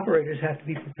out then operators have to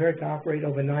be prepared to operate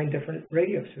over 9 different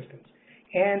radio systems.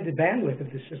 And the bandwidth of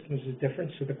the systems is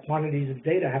different, so the quantities of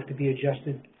data have to be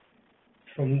adjusted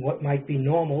from what might be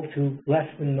normal to less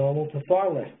than normal to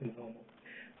far less than normal.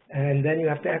 And then you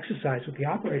have to exercise with the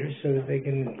operators so that they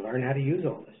can learn how to use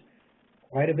all this.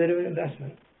 Quite a bit of an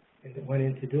investment that went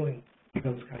into doing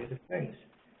those kinds of things.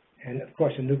 And of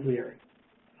course, in nuclear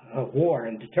war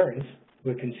and deterrence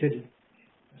were considered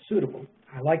suitable.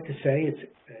 I like to say it's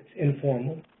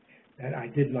informal, that I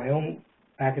did my own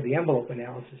back of the envelope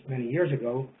analysis many years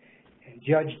ago, and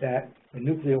judged that for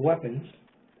nuclear weapons,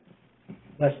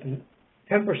 less than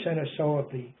 10% or so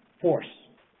of the force,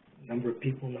 number of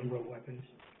people, number of weapons,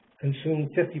 consume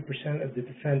 50% of the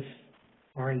defense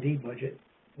R&D budget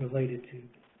related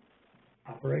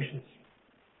to operations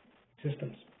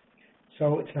systems.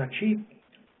 So it's not cheap.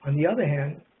 On the other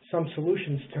hand, some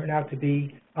solutions turn out to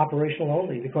be operational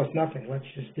only. They cost nothing. Let's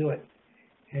just do it.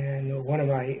 And one of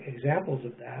my examples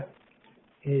of that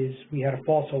is we had a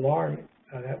false alarm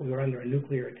that we were under a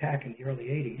nuclear attack in the early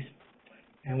 80s,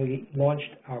 and we launched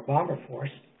our bomber force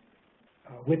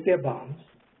with their bombs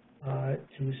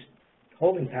to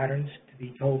holding patterns to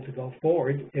be told to go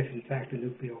forward if, in fact, a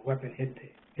nuclear weapon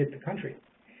hit the country.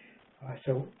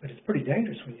 But it's pretty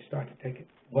dangerous when you start to take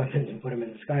weapons and put them in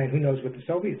the sky, and who knows what the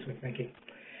Soviets were thinking.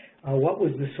 What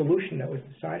was the solution that was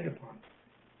decided upon?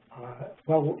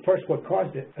 Well, first, what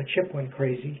caused it? A chip went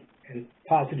crazy and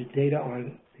posited data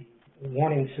on the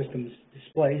warning system's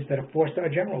displays that a four-star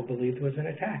general believed was an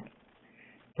attack.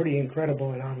 Pretty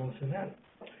incredible and anomalous event.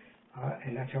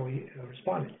 And that's how we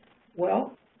responded.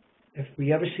 Well, if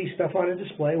we ever see stuff on a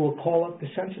display, we'll call up the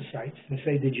sensor sites and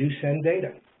say, did you send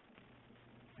data?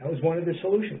 That was one of the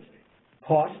solutions.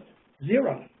 Cost,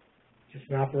 zero. Just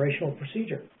an operational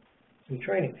procedure, some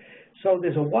training. So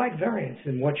there's a wide variance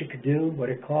in what you could do, what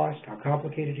it costs, how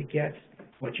complicated it gets,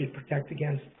 what you'd protect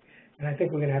against. And I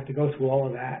think we're going to have to go through all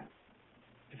of that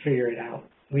to figure it out.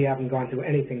 We haven't gone through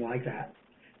anything like that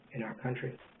in our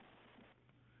country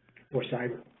or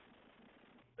cyber.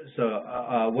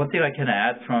 So one thing I can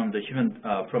add from the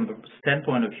from the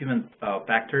standpoint of human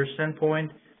factor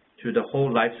standpoint to the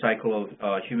whole life cycle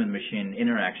of human-machine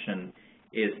interaction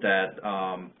is that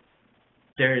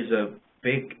there is a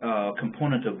big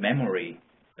component of memory.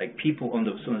 Like people on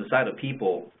the side of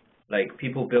people, like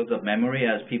people build up memory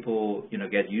as people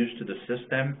get used to the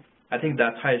system. I think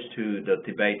that ties to the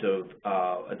debate of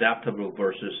adaptable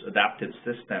versus adaptive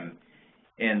system.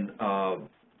 And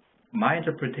my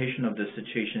interpretation of this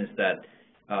situation is that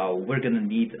we're going to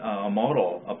need a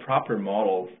model, a proper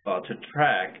model to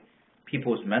track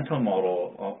people's mental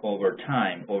model over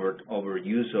time, over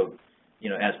use of,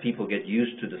 as people get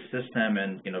used to the system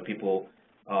and, people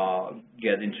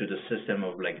get into the system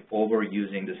of like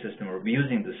overusing the system or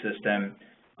abusing the system.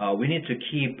 We need to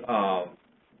keep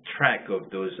track of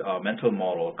those mental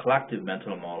model, collective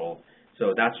mental model.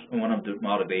 So that's one of the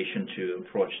motivation to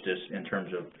approach this in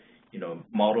terms of,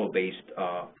 model-based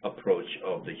approach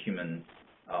of the human,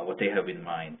 what they have in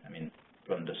mind,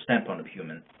 from the standpoint of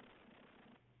human.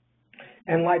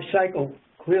 And life cycle,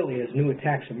 clearly, as new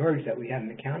attacks emerge that we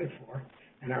hadn't accounted for,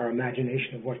 and our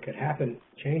imagination of what could happen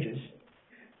changes,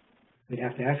 we'd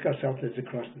have to ask ourselves, is it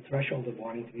across the threshold of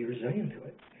wanting to be resilient to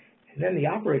it? And then the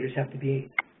operators have to be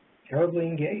terribly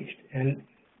engaged. And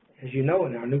as you know,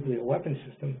 in our nuclear weapons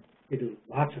system, they do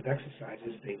lots of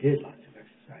exercises. They did lots of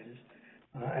exercises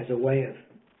as a way of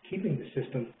keeping the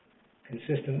system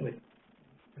consistent with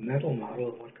the mental model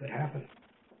of what could happen.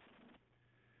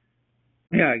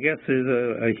 Yeah, I guess there's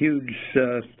a huge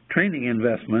training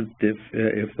investment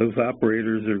if those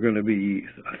operators are going to be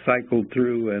cycled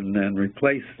through and then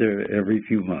replaced every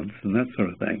few months and that sort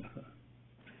of thing.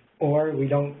 Or we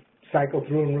don't cycle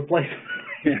through and replace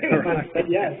them. Yeah, right. But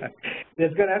yes,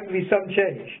 there's going to have to be some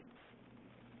change.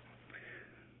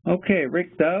 Okay,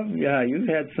 Rick Dove, yeah, you've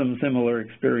had some similar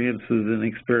experiences in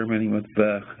experimenting with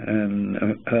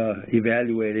and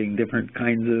evaluating different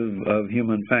kinds of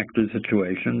human factor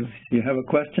situations. Do you have a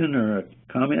question or a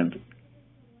comment?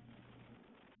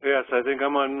 Yes, I think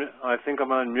I'm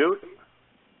on mute.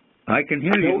 I can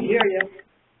hear you. I can hear you.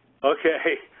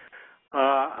 Okay.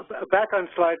 Back on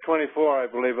slide 24, I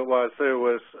believe it was, there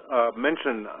was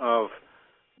mention of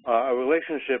a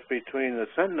relationship between the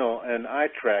Sentinel and eye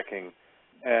tracking.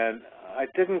 And I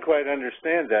didn't quite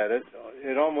understand that.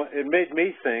 It made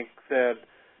me think that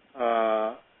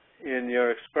in your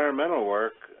experimental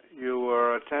work, you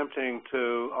were attempting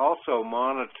to also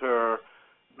monitor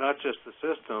not just the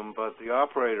system, but the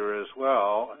operator as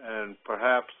well, and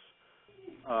perhaps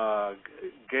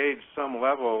gauge some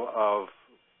level of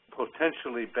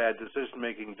potentially bad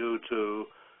decision-making due to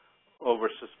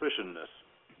over-suspicionness.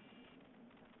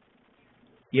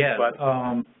 Yeah,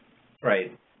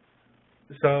 right.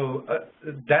 So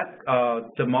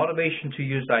the motivation to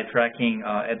use eye tracking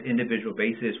at individual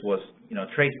basis was,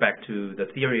 traced back to the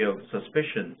theory of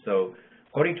suspicion. So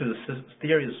according to the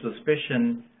theory of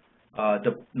suspicion,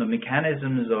 the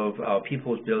mechanisms of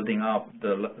people's building up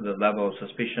the level of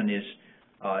suspicion is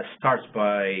starts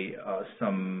by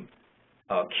some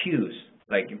cues,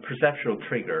 like perceptual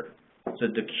trigger. So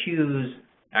the cues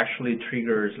actually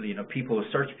triggers, people's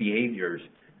search behaviors.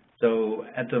 So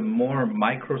at the more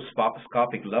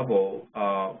microscopic level,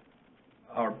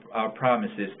 our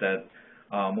promise is that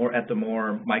at the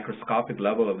more microscopic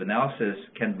level of analysis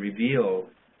can reveal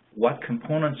what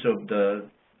components of the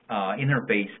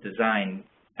interface design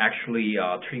actually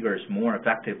triggers more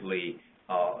effectively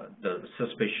the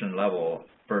suspicion level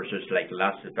versus like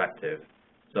less effective.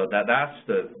 So that's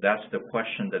the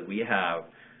question that we have,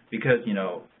 because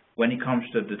when it comes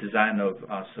to the design of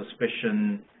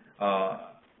suspicion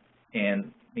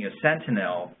and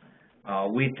Sentinel,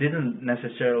 we didn't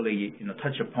necessarily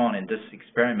touch upon in this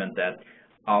experiment that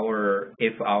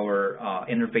if our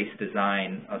interface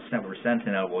design for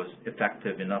Sentinel was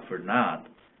effective enough or not.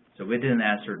 So we didn't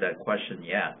answer that question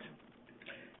yet.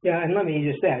 Yeah, and let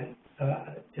me just add,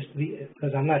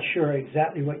 because I'm not sure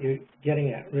exactly what you're getting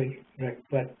at, Rick,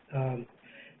 but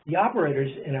the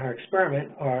operators in our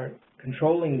experiment are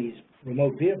controlling these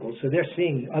remote vehicles, so they're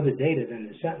seeing other data than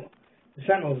the Sentinel. The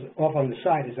Sentinel is off on the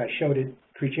side, as I showed at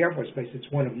Creech Air Force Base.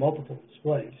 It's one of multiple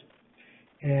displays.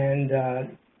 And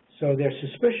so their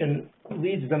suspicion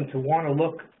leads them to want to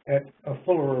look at a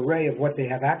fuller array of what they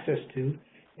have access to,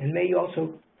 and may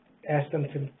also ask them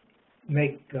to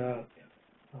make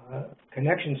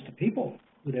connections to people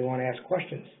who they want to ask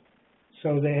questions.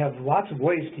 So they have lots of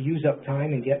ways to use up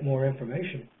time and get more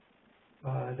information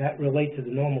that relate to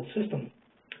the normal system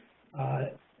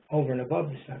over and above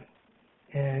the Sentinel.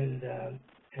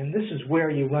 And this is where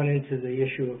you run into the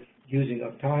issue of using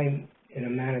up time in a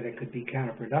manner that could be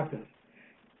counterproductive.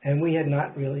 And we had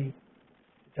not really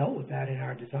dealt with that in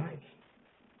our designs.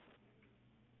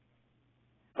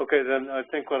 Okay, then I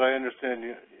think what I understand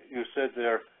you said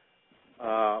there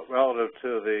relative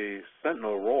to the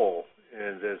Sentinel role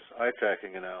in this eye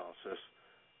tracking analysis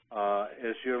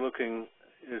is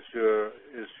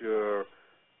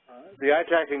the eye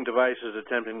tracking device is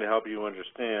attempting to help you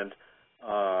understand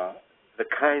the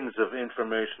kinds of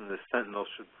information the Sentinel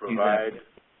should provide. Exactly.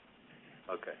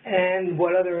 Okay. And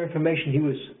what other information he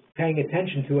was paying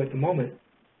attention to at the moment.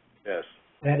 Yes.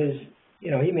 That is,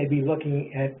 he may be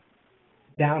looking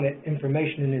down at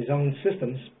information in his own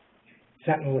systems,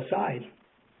 Sentinel aside,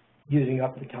 using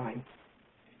up the time.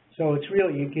 So it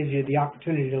gives you the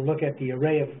opportunity to look at the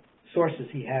array of sources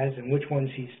he has and which ones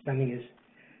he's spending his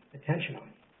attention on.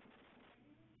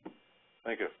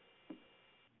 Thank you.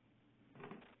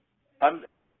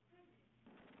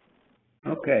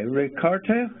 Okay,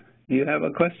 Ricardo, do you have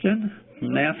a question from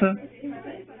NASA?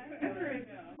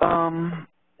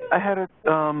 I had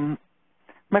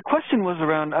my question was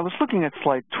around, I was looking at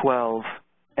slide 12,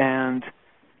 and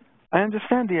I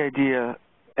understand the idea,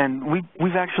 and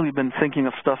we've actually been thinking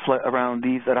of stuff around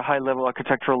these at a high level,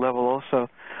 architectural level also,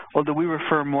 although we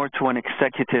refer more to an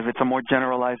executive. It's a more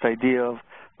generalized idea of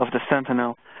the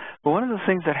Sentinel. But one of the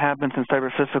things that happens in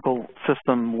cyber-physical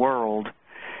system world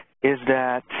is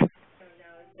that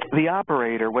the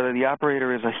operator, whether the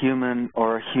operator is a human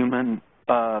or a human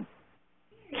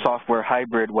software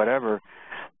hybrid, whatever,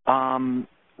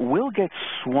 will get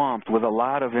swamped with a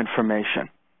lot of information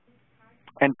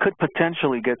and could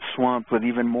potentially get swamped with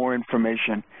even more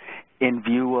information in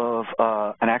view of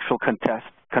an actual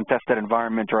contested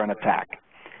environment or an attack.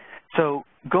 So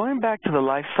going back to the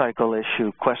life cycle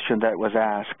issue question that was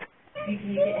asked,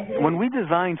 when we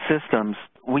design systems,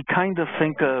 we kind of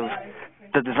think of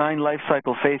the design life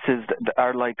cycle phases that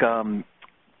are like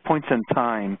points in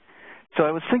time. So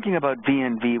I was thinking about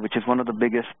V&V, which is one of the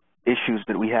biggest issues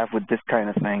that we have with this kind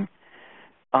of thing.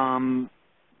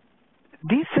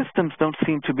 These systems don't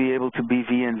seem to be able to be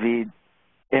V&V'd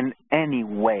in any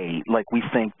way like we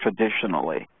think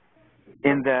traditionally.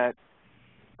 In that,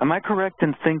 am I correct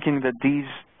in thinking that these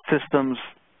systems,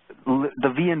 the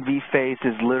V&V phase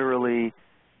is literally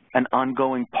an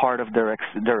ongoing part of their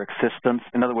existence?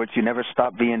 In other words, you never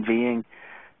stop V&Ving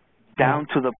down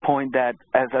to the point that,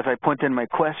 as I pointed in my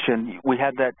question, we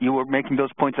had that you were making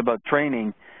those points about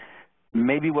training.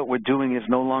 Maybe what we're doing is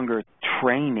no longer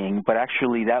training, but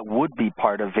actually that would be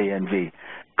part of V&V.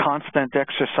 Constant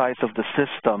exercise of the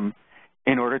system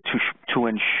in order to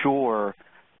ensure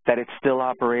that it's still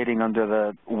operating under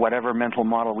the whatever mental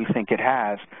model we think it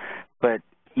has. But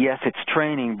yes, it's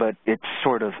training, but it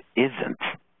sort of isn't.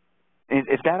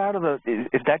 Is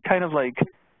that kind of like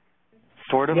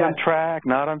sort of on track,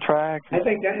 not on track? I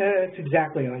think that's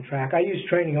exactly on track. I use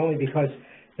training only because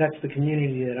that's the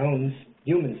community that owns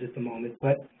humans at the moment.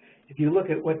 But if you look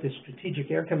at what the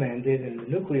Strategic Air Command did in the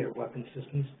nuclear weapon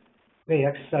systems, they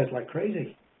exercised like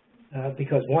crazy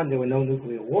because, one, there were no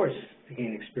nuclear wars to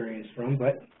gain experience from,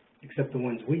 except the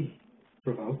ones we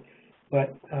provoked.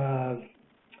 But,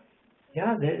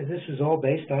 this was all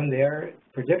based on their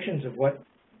predictions of what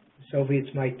the Soviets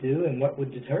might do and what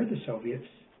would deter the Soviets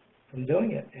from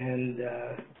doing it. And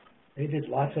they did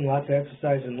lots and lots of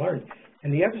exercise and learned.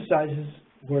 And the exercises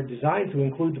were designed to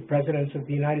include the presidents of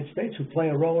the United States who play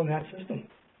a role in that system.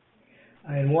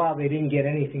 And while they didn't get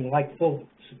anything like full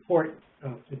support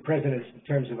of the presidents in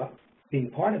terms of being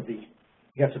part of they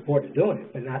got support of doing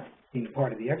it, but not being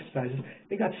part of the exercises,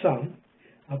 they got some.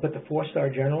 But the four-star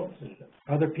generals and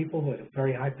other people who had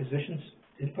very high positions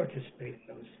did participate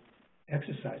in those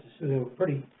exercises, so they were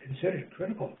pretty considered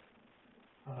critical.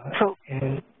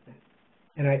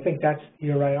 And I think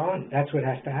you're right on. That's what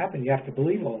has to happen. You have to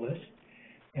believe all this,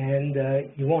 and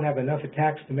you won't have enough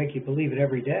attacks to make you believe it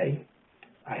every day,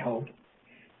 I hope.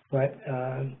 But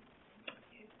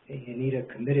you need a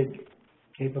committed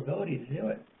capability to do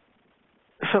it.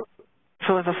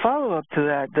 So as a follow-up to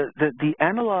that, the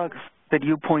analogs that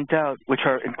you point out, which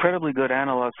are incredibly good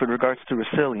analogs with regards to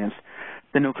resilience,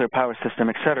 the nuclear power system,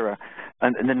 et cetera,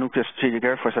 and the nuclear strategic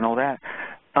air force and all that,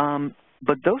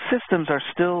 but those systems are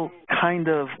still kind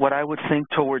of what I would think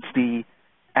towards the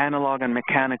analog and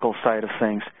mechanical side of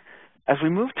things. As we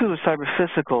move to the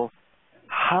cyber-physical,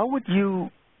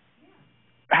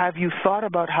 have you thought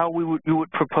about how you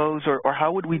would propose, or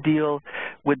how would we deal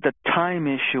with the time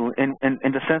issue in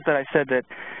the sense that I said that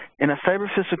in a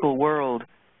cyber-physical world,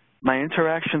 my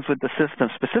interactions with the system,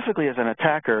 specifically as an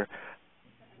attacker,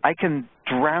 I can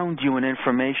drown you in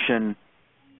information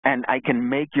and I can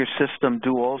make your system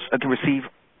receive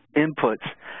inputs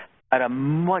at a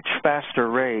much faster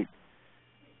rate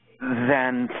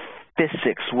than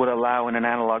physics would allow in an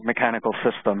analog mechanical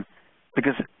system.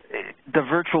 Because the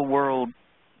virtual world,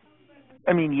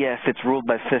 I mean, yes, it's ruled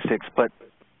by physics, but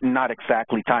not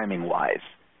exactly timing-wise.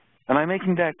 Am I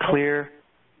making that clear?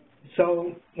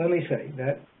 So let me say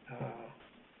that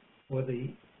for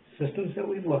the systems that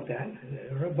we've looked at, and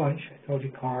there are a bunch. I told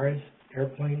you cars,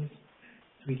 airplanes,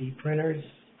 3D printers,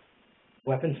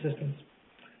 weapon systems.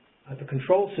 The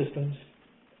control systems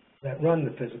that run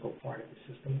the physical part of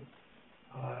the system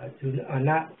are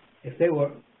not, if they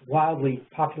were wildly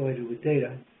populated with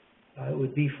data, it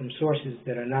would be from sources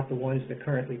that are not the ones that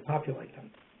currently populate them.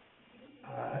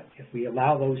 If we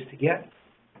allow those to get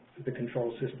to the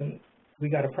control system, we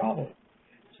got a problem.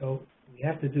 So we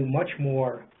have to do much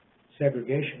more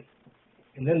segregation.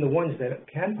 And then the ones that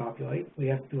can populate, we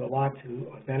have to do a lot to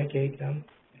authenticate them,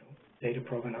 data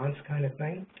provenance kind of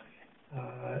thing,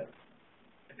 the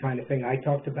kind of thing I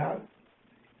talked about,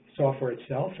 software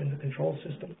itself in the control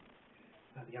system,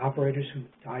 the operators who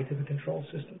tie to the control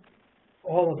system,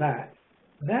 all of that.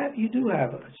 That you do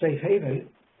have a safe haven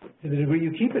to the degree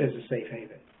you keep it as a safe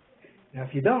haven. Now,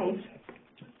 if you don't,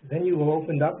 then you have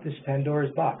opened up this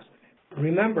Pandora's box.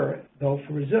 Remember, though,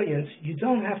 for resilience, you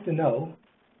don't have to know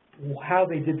how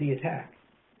they did the attack.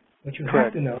 What you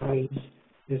have to know is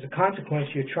there's a consequence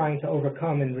you're trying to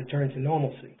overcome and return to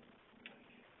normalcy.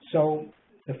 So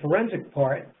the forensic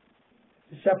part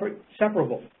is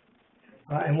separable.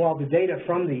 And while the data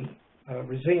from the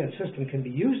resilient system can be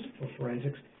used for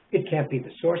forensics, it can't be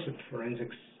the source of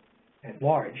forensics at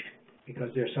large, because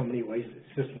there are so many ways that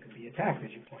the system can be attacked,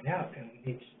 as you point out, and it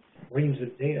needs reams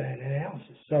of data and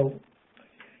analysis. So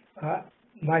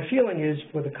my feeling is,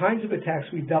 for the kinds of attacks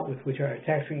we've dealt with, which are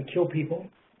attacks that can kill people,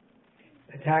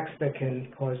 attacks that can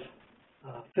cause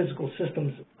physical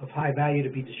systems of high value to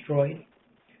be destroyed,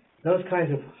 those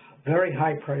kinds of very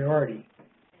high priority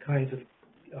kinds of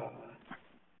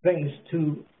things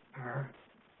to our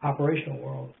operational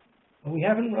world. But we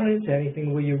haven't run into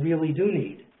anything where you really do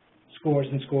need scores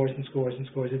and scores and scores and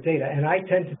scores of data. And I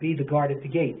tend to be the guard at the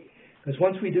gate, because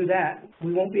once we do that,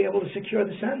 we won't be able to secure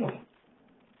the Sentinel.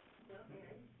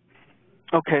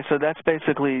 Okay, so that's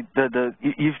basically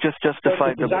you've just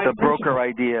justified the broker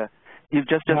idea. You've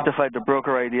just justified the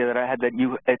broker idea that I had, that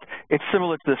it's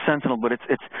similar to the Sentinel, but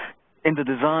it's in the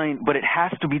design, but it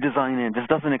has to be designed in. This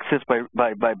doesn't exist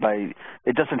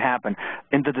it doesn't happen.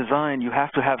 In the design, you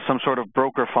have to have some sort of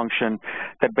broker function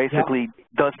that basically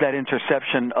does that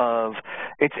interception of,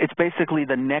 it's basically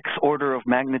the next order of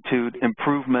magnitude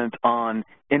improvement on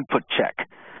input check.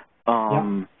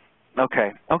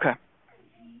 Okay.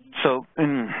 So,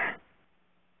 okay,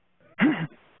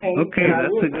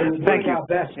 thank you.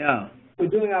 We're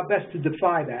doing our best to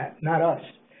defy that, not us.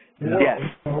 Yes.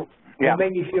 So it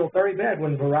made me feel very bad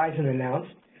when Verizon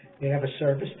announced they have a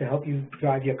service to help you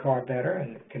drive your car better,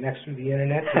 and it connects through the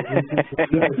internet to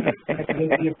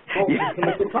Bluetooth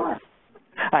to the car.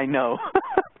 I know.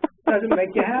 Doesn't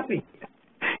make you happy.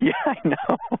 Yeah, I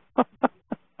know.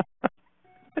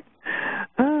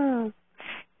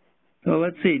 So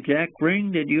let's see, Jack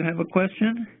Ring, did you have a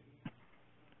question?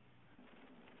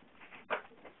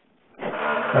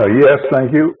 Yes,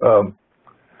 thank you.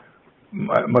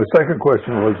 My second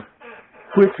question was,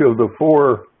 which of the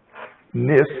four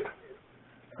NIST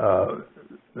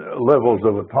levels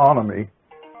of autonomy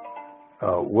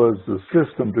was the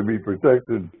system to be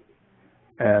protected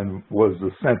and was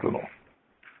the Sentinel?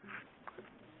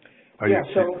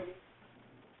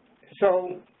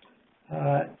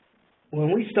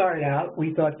 When we started out,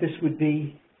 we thought this would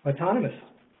be autonomous.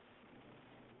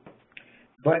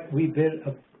 But we've been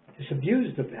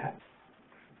disabused of that.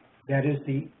 That is,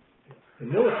 the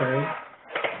military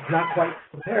is not quite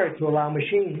prepared to allow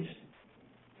machines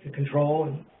to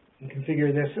control and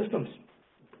configure their systems.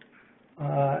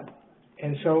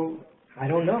 And so, I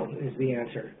don't know is the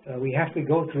answer. We have to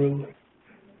go through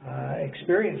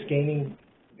experience gaining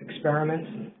experiments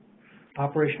and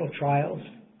operational trials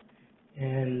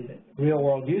and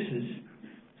real-world uses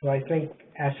to, I think,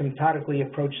 asymptotically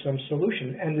approach some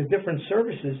solution. And the different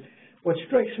services, what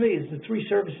strikes me is the three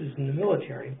services in the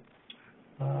military,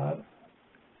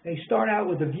 they start out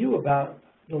with a view about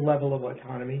the level of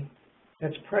autonomy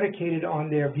that's predicated on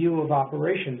their view of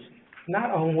operations,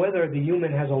 not on whether the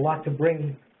human has a lot to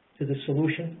bring to the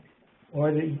solution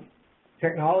or the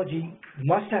technology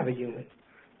must have a human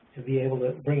to be able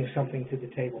to bring something to the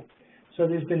table. So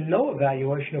there's been no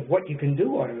evaluation of what you can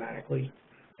do automatically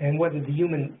and whether the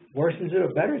human worsens it or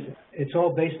betters it. It's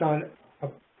all based on a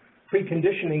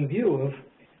preconditioning view of,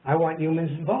 I want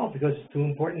humans involved because it's too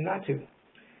important not to.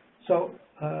 So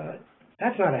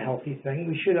that's not a healthy thing.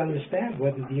 We should understand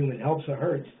whether the human helps or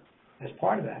hurts as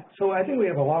part of that. So I think we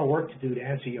have a lot of work to do to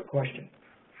answer your question.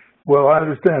 Well, I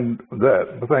understand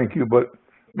that. Thank you. But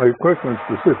my question is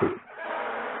specific.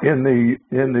 In the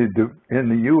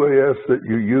UAS that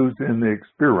you used in the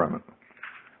experiment,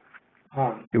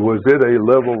 was it a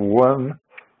level 1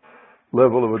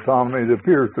 level of autonomy? It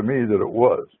appears to me that it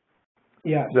was.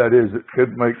 Yes. That is, it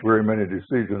could make very many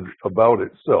decisions about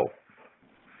itself.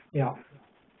 Yeah.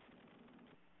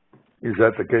 Is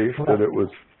that the case, that it was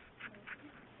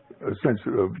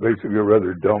essentially, basically a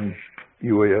rather dumb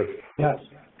UAS? Yes.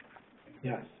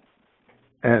 Yes.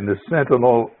 And the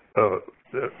Sentinel,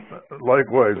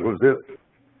 likewise, was it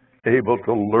able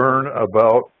to learn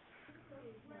about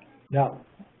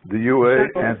the UA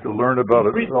and to learn about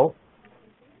itself?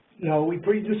 No, we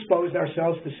predisposed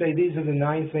ourselves to say these are the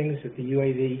 9 things that the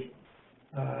UAV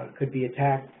could be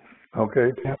attacked.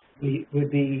 Okay. That would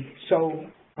be so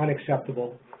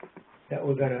unacceptable that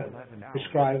we're going to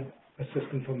prescribe a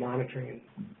system for monitoring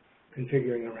and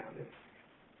configuring around it.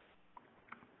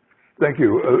 Thank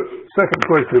you. Second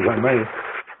question, if I may.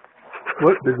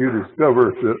 What did you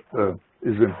discover that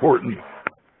is important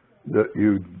that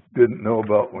you didn't know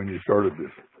about when you started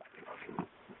this?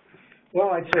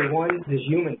 Well, I'd say one, this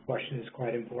human question is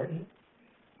quite important.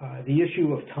 The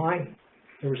issue of time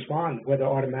to respond, whether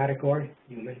automatic or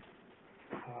human,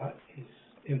 is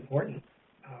important.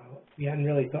 We hadn't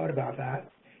really thought about that.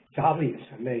 It's obvious.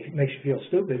 It makes you feel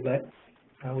stupid, but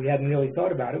we hadn't really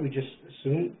thought about it. We just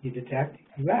assumed you detect,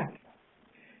 you act.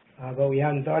 But we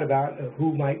hadn't thought about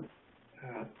who might,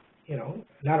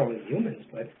 not only humans,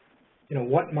 but,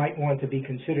 what might want to be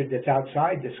considered that's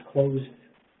outside this closed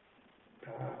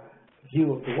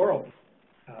view of the world.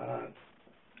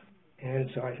 And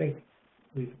so I think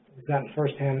we've gotten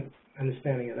firsthand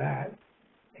understanding of that.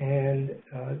 And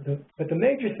but the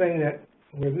major thing that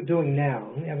we're doing now,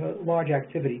 we have a large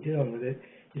activity dealing with it,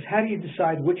 is how do you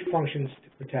decide which functions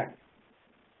to protect?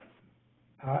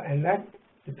 And that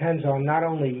depends on not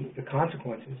only the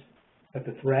consequences, but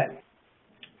the threat,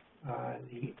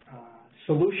 the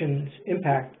solution's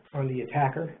impact on the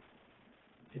attacker,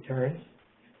 deterrence,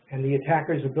 and the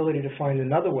attacker's ability to find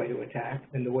another way to attack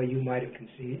than the way you might have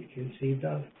conceived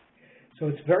of. So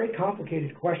it's a very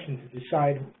complicated question to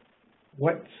decide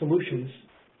what solutions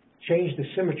change the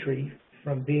symmetry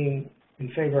from being in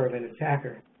favor of an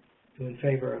attacker to in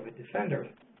favor of a defender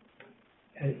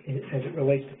as it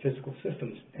relates to physical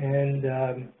systems.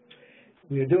 And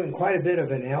we are doing quite a bit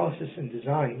of analysis and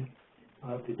design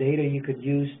of the data you could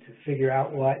use to figure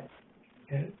out what,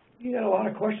 and you get a lot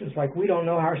of questions like, we don't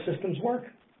know how our systems work.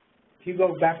 If you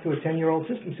go back to a 10-year-old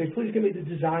system, say, please give me the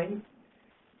design.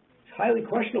 It's highly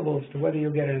questionable as to whether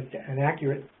you'll get an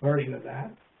accurate version of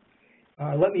that.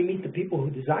 Let me meet the people who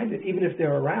designed it, even if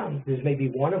they're around. There's maybe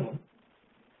one of them.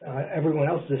 Everyone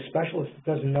else is a specialist that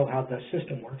doesn't know how the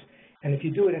system works. And if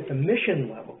you do it at the mission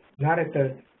level, not at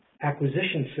the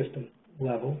acquisition system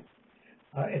level,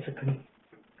 it's a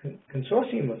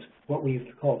consortium of what we've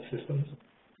called systems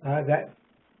that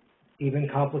even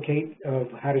complicate of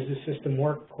how does the system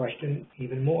work question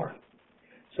even more.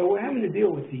 So we're having to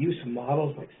deal with the use of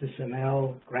models like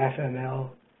SysML,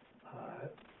 GraphML,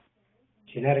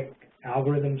 genetic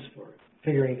algorithms for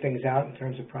figuring things out in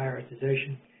terms of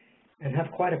prioritization. and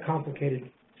have quite a complicated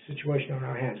situation on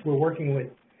our hands. We're working with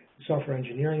the Software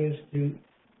Engineering Institute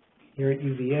here at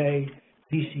UVA,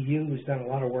 VCU, who's done a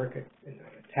lot of work in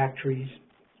attack trees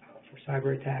for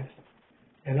cyber attacks,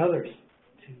 and others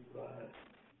to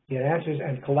get answers,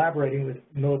 and collaborating with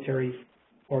military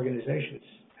organizations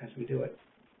as we do it.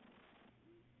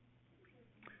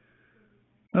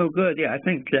 Oh, good. Yeah, I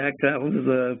think, Jack, that was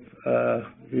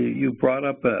you brought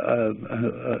up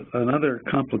another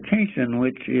complication,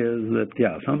 which is that,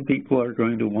 yeah, some people are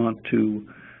going to want to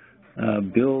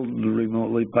build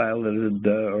remotely piloted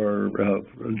or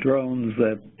drones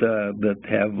that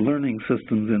have learning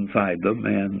systems inside them,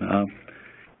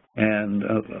 and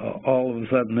all of a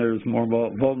sudden there's more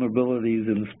vulnerabilities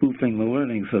in spoofing the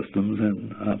learning systems.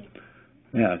 And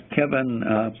yeah, Kevin,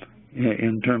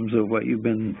 in terms of what you've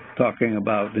been talking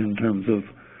about in terms of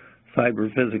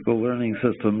cyber-physical learning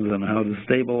systems and how to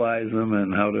stabilize them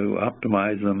and how to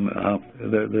optimize them,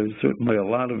 there's certainly a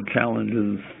lot of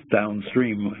challenges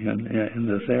downstream in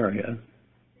this area.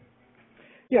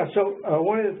 Yeah, so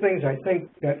one of the things I think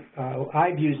that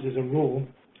I've used as a rule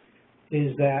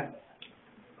is that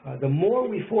the more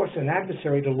we force an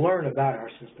adversary to learn about our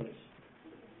systems,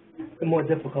 the more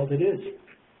difficult it is.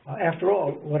 After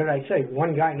all, what did I say?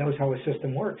 One guy knows how a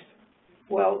system works.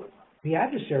 Well, the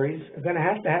adversaries are going to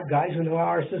have guys who know how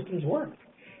our systems work.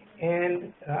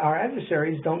 And our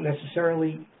adversaries don't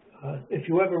necessarily, if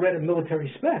you ever read a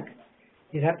military spec,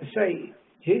 you'd have to say,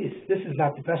 geez, this is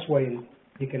not the best way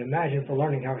you can imagine for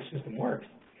learning how a system works.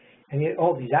 And yet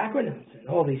all these acronyms and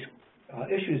all these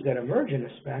issues that emerge in a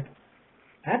spec,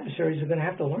 adversaries are going to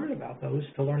have to learn about those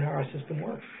to learn how our system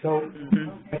works. So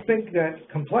I think that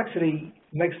complexity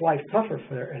makes life tougher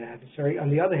for an adversary. On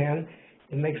the other hand,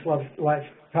 it makes life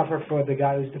tougher for the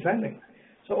guy who's defending.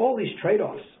 So all these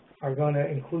trade-offs are going to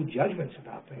include judgments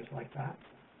about things like that.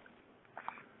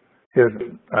 Yes,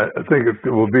 I think it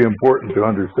will be important to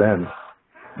understand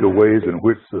the ways in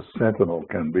which the Sentinel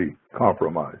can be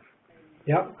compromised.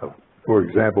 Yep. For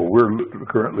example, we're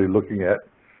currently looking at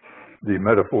the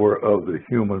metaphor of the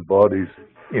human body's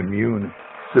immune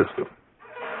system,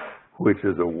 which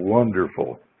is a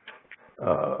wonderful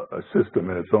a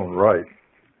system in its own right,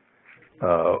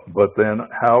 but then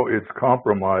how it's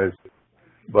compromised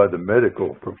by the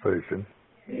medical profession,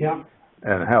 yeah,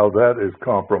 and how that is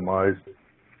compromised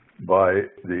by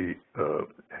the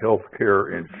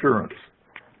healthcare insurance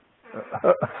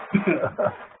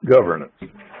governance,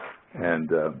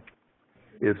 and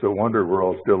it's a wonder we're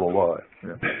all still alive.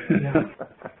 Yeah. Yeah.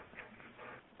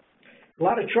 A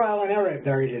lot of trial and error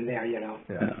buried in there, you know.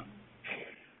 Yeah.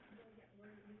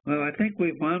 Well, I think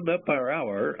we've wound up our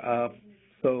hour.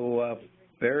 So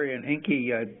Barry and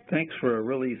Inki, thanks for a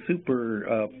really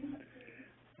super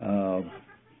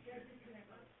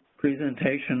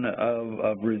presentation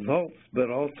of results,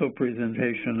 but also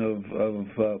presentation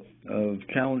of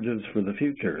challenges for the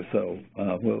future. So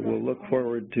we'll look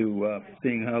forward to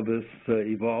seeing how this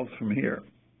evolves from here.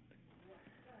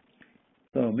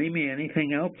 So Mimi,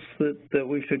 anything else that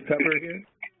we should cover here?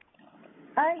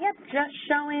 Yep, just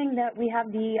showing that we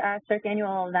have the SERC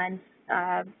annual events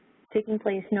taking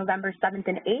place November 7th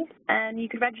and 8th, and you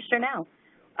could register now.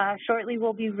 Shortly,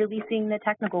 we'll be releasing the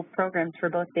technical programs for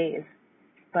both days,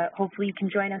 but hopefully you can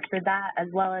join us for that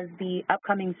as well as the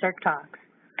upcoming SERC talks.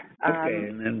 Okay,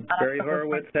 and then Barry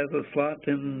Horowitz has a slot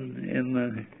in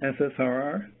the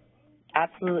SSRR?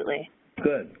 Absolutely.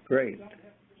 Good, great.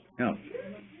 Yeah.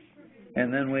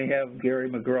 And then we have Gary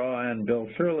McGraw and Bill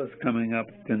Surlis coming up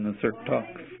in the SERC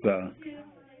Talks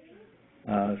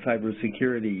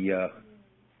cybersecurity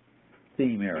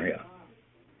theme area.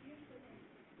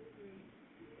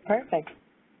 Perfect.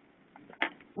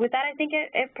 With that, I think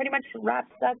it pretty much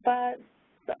wraps up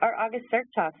our August SERC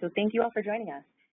Talk, so thank you all for joining us.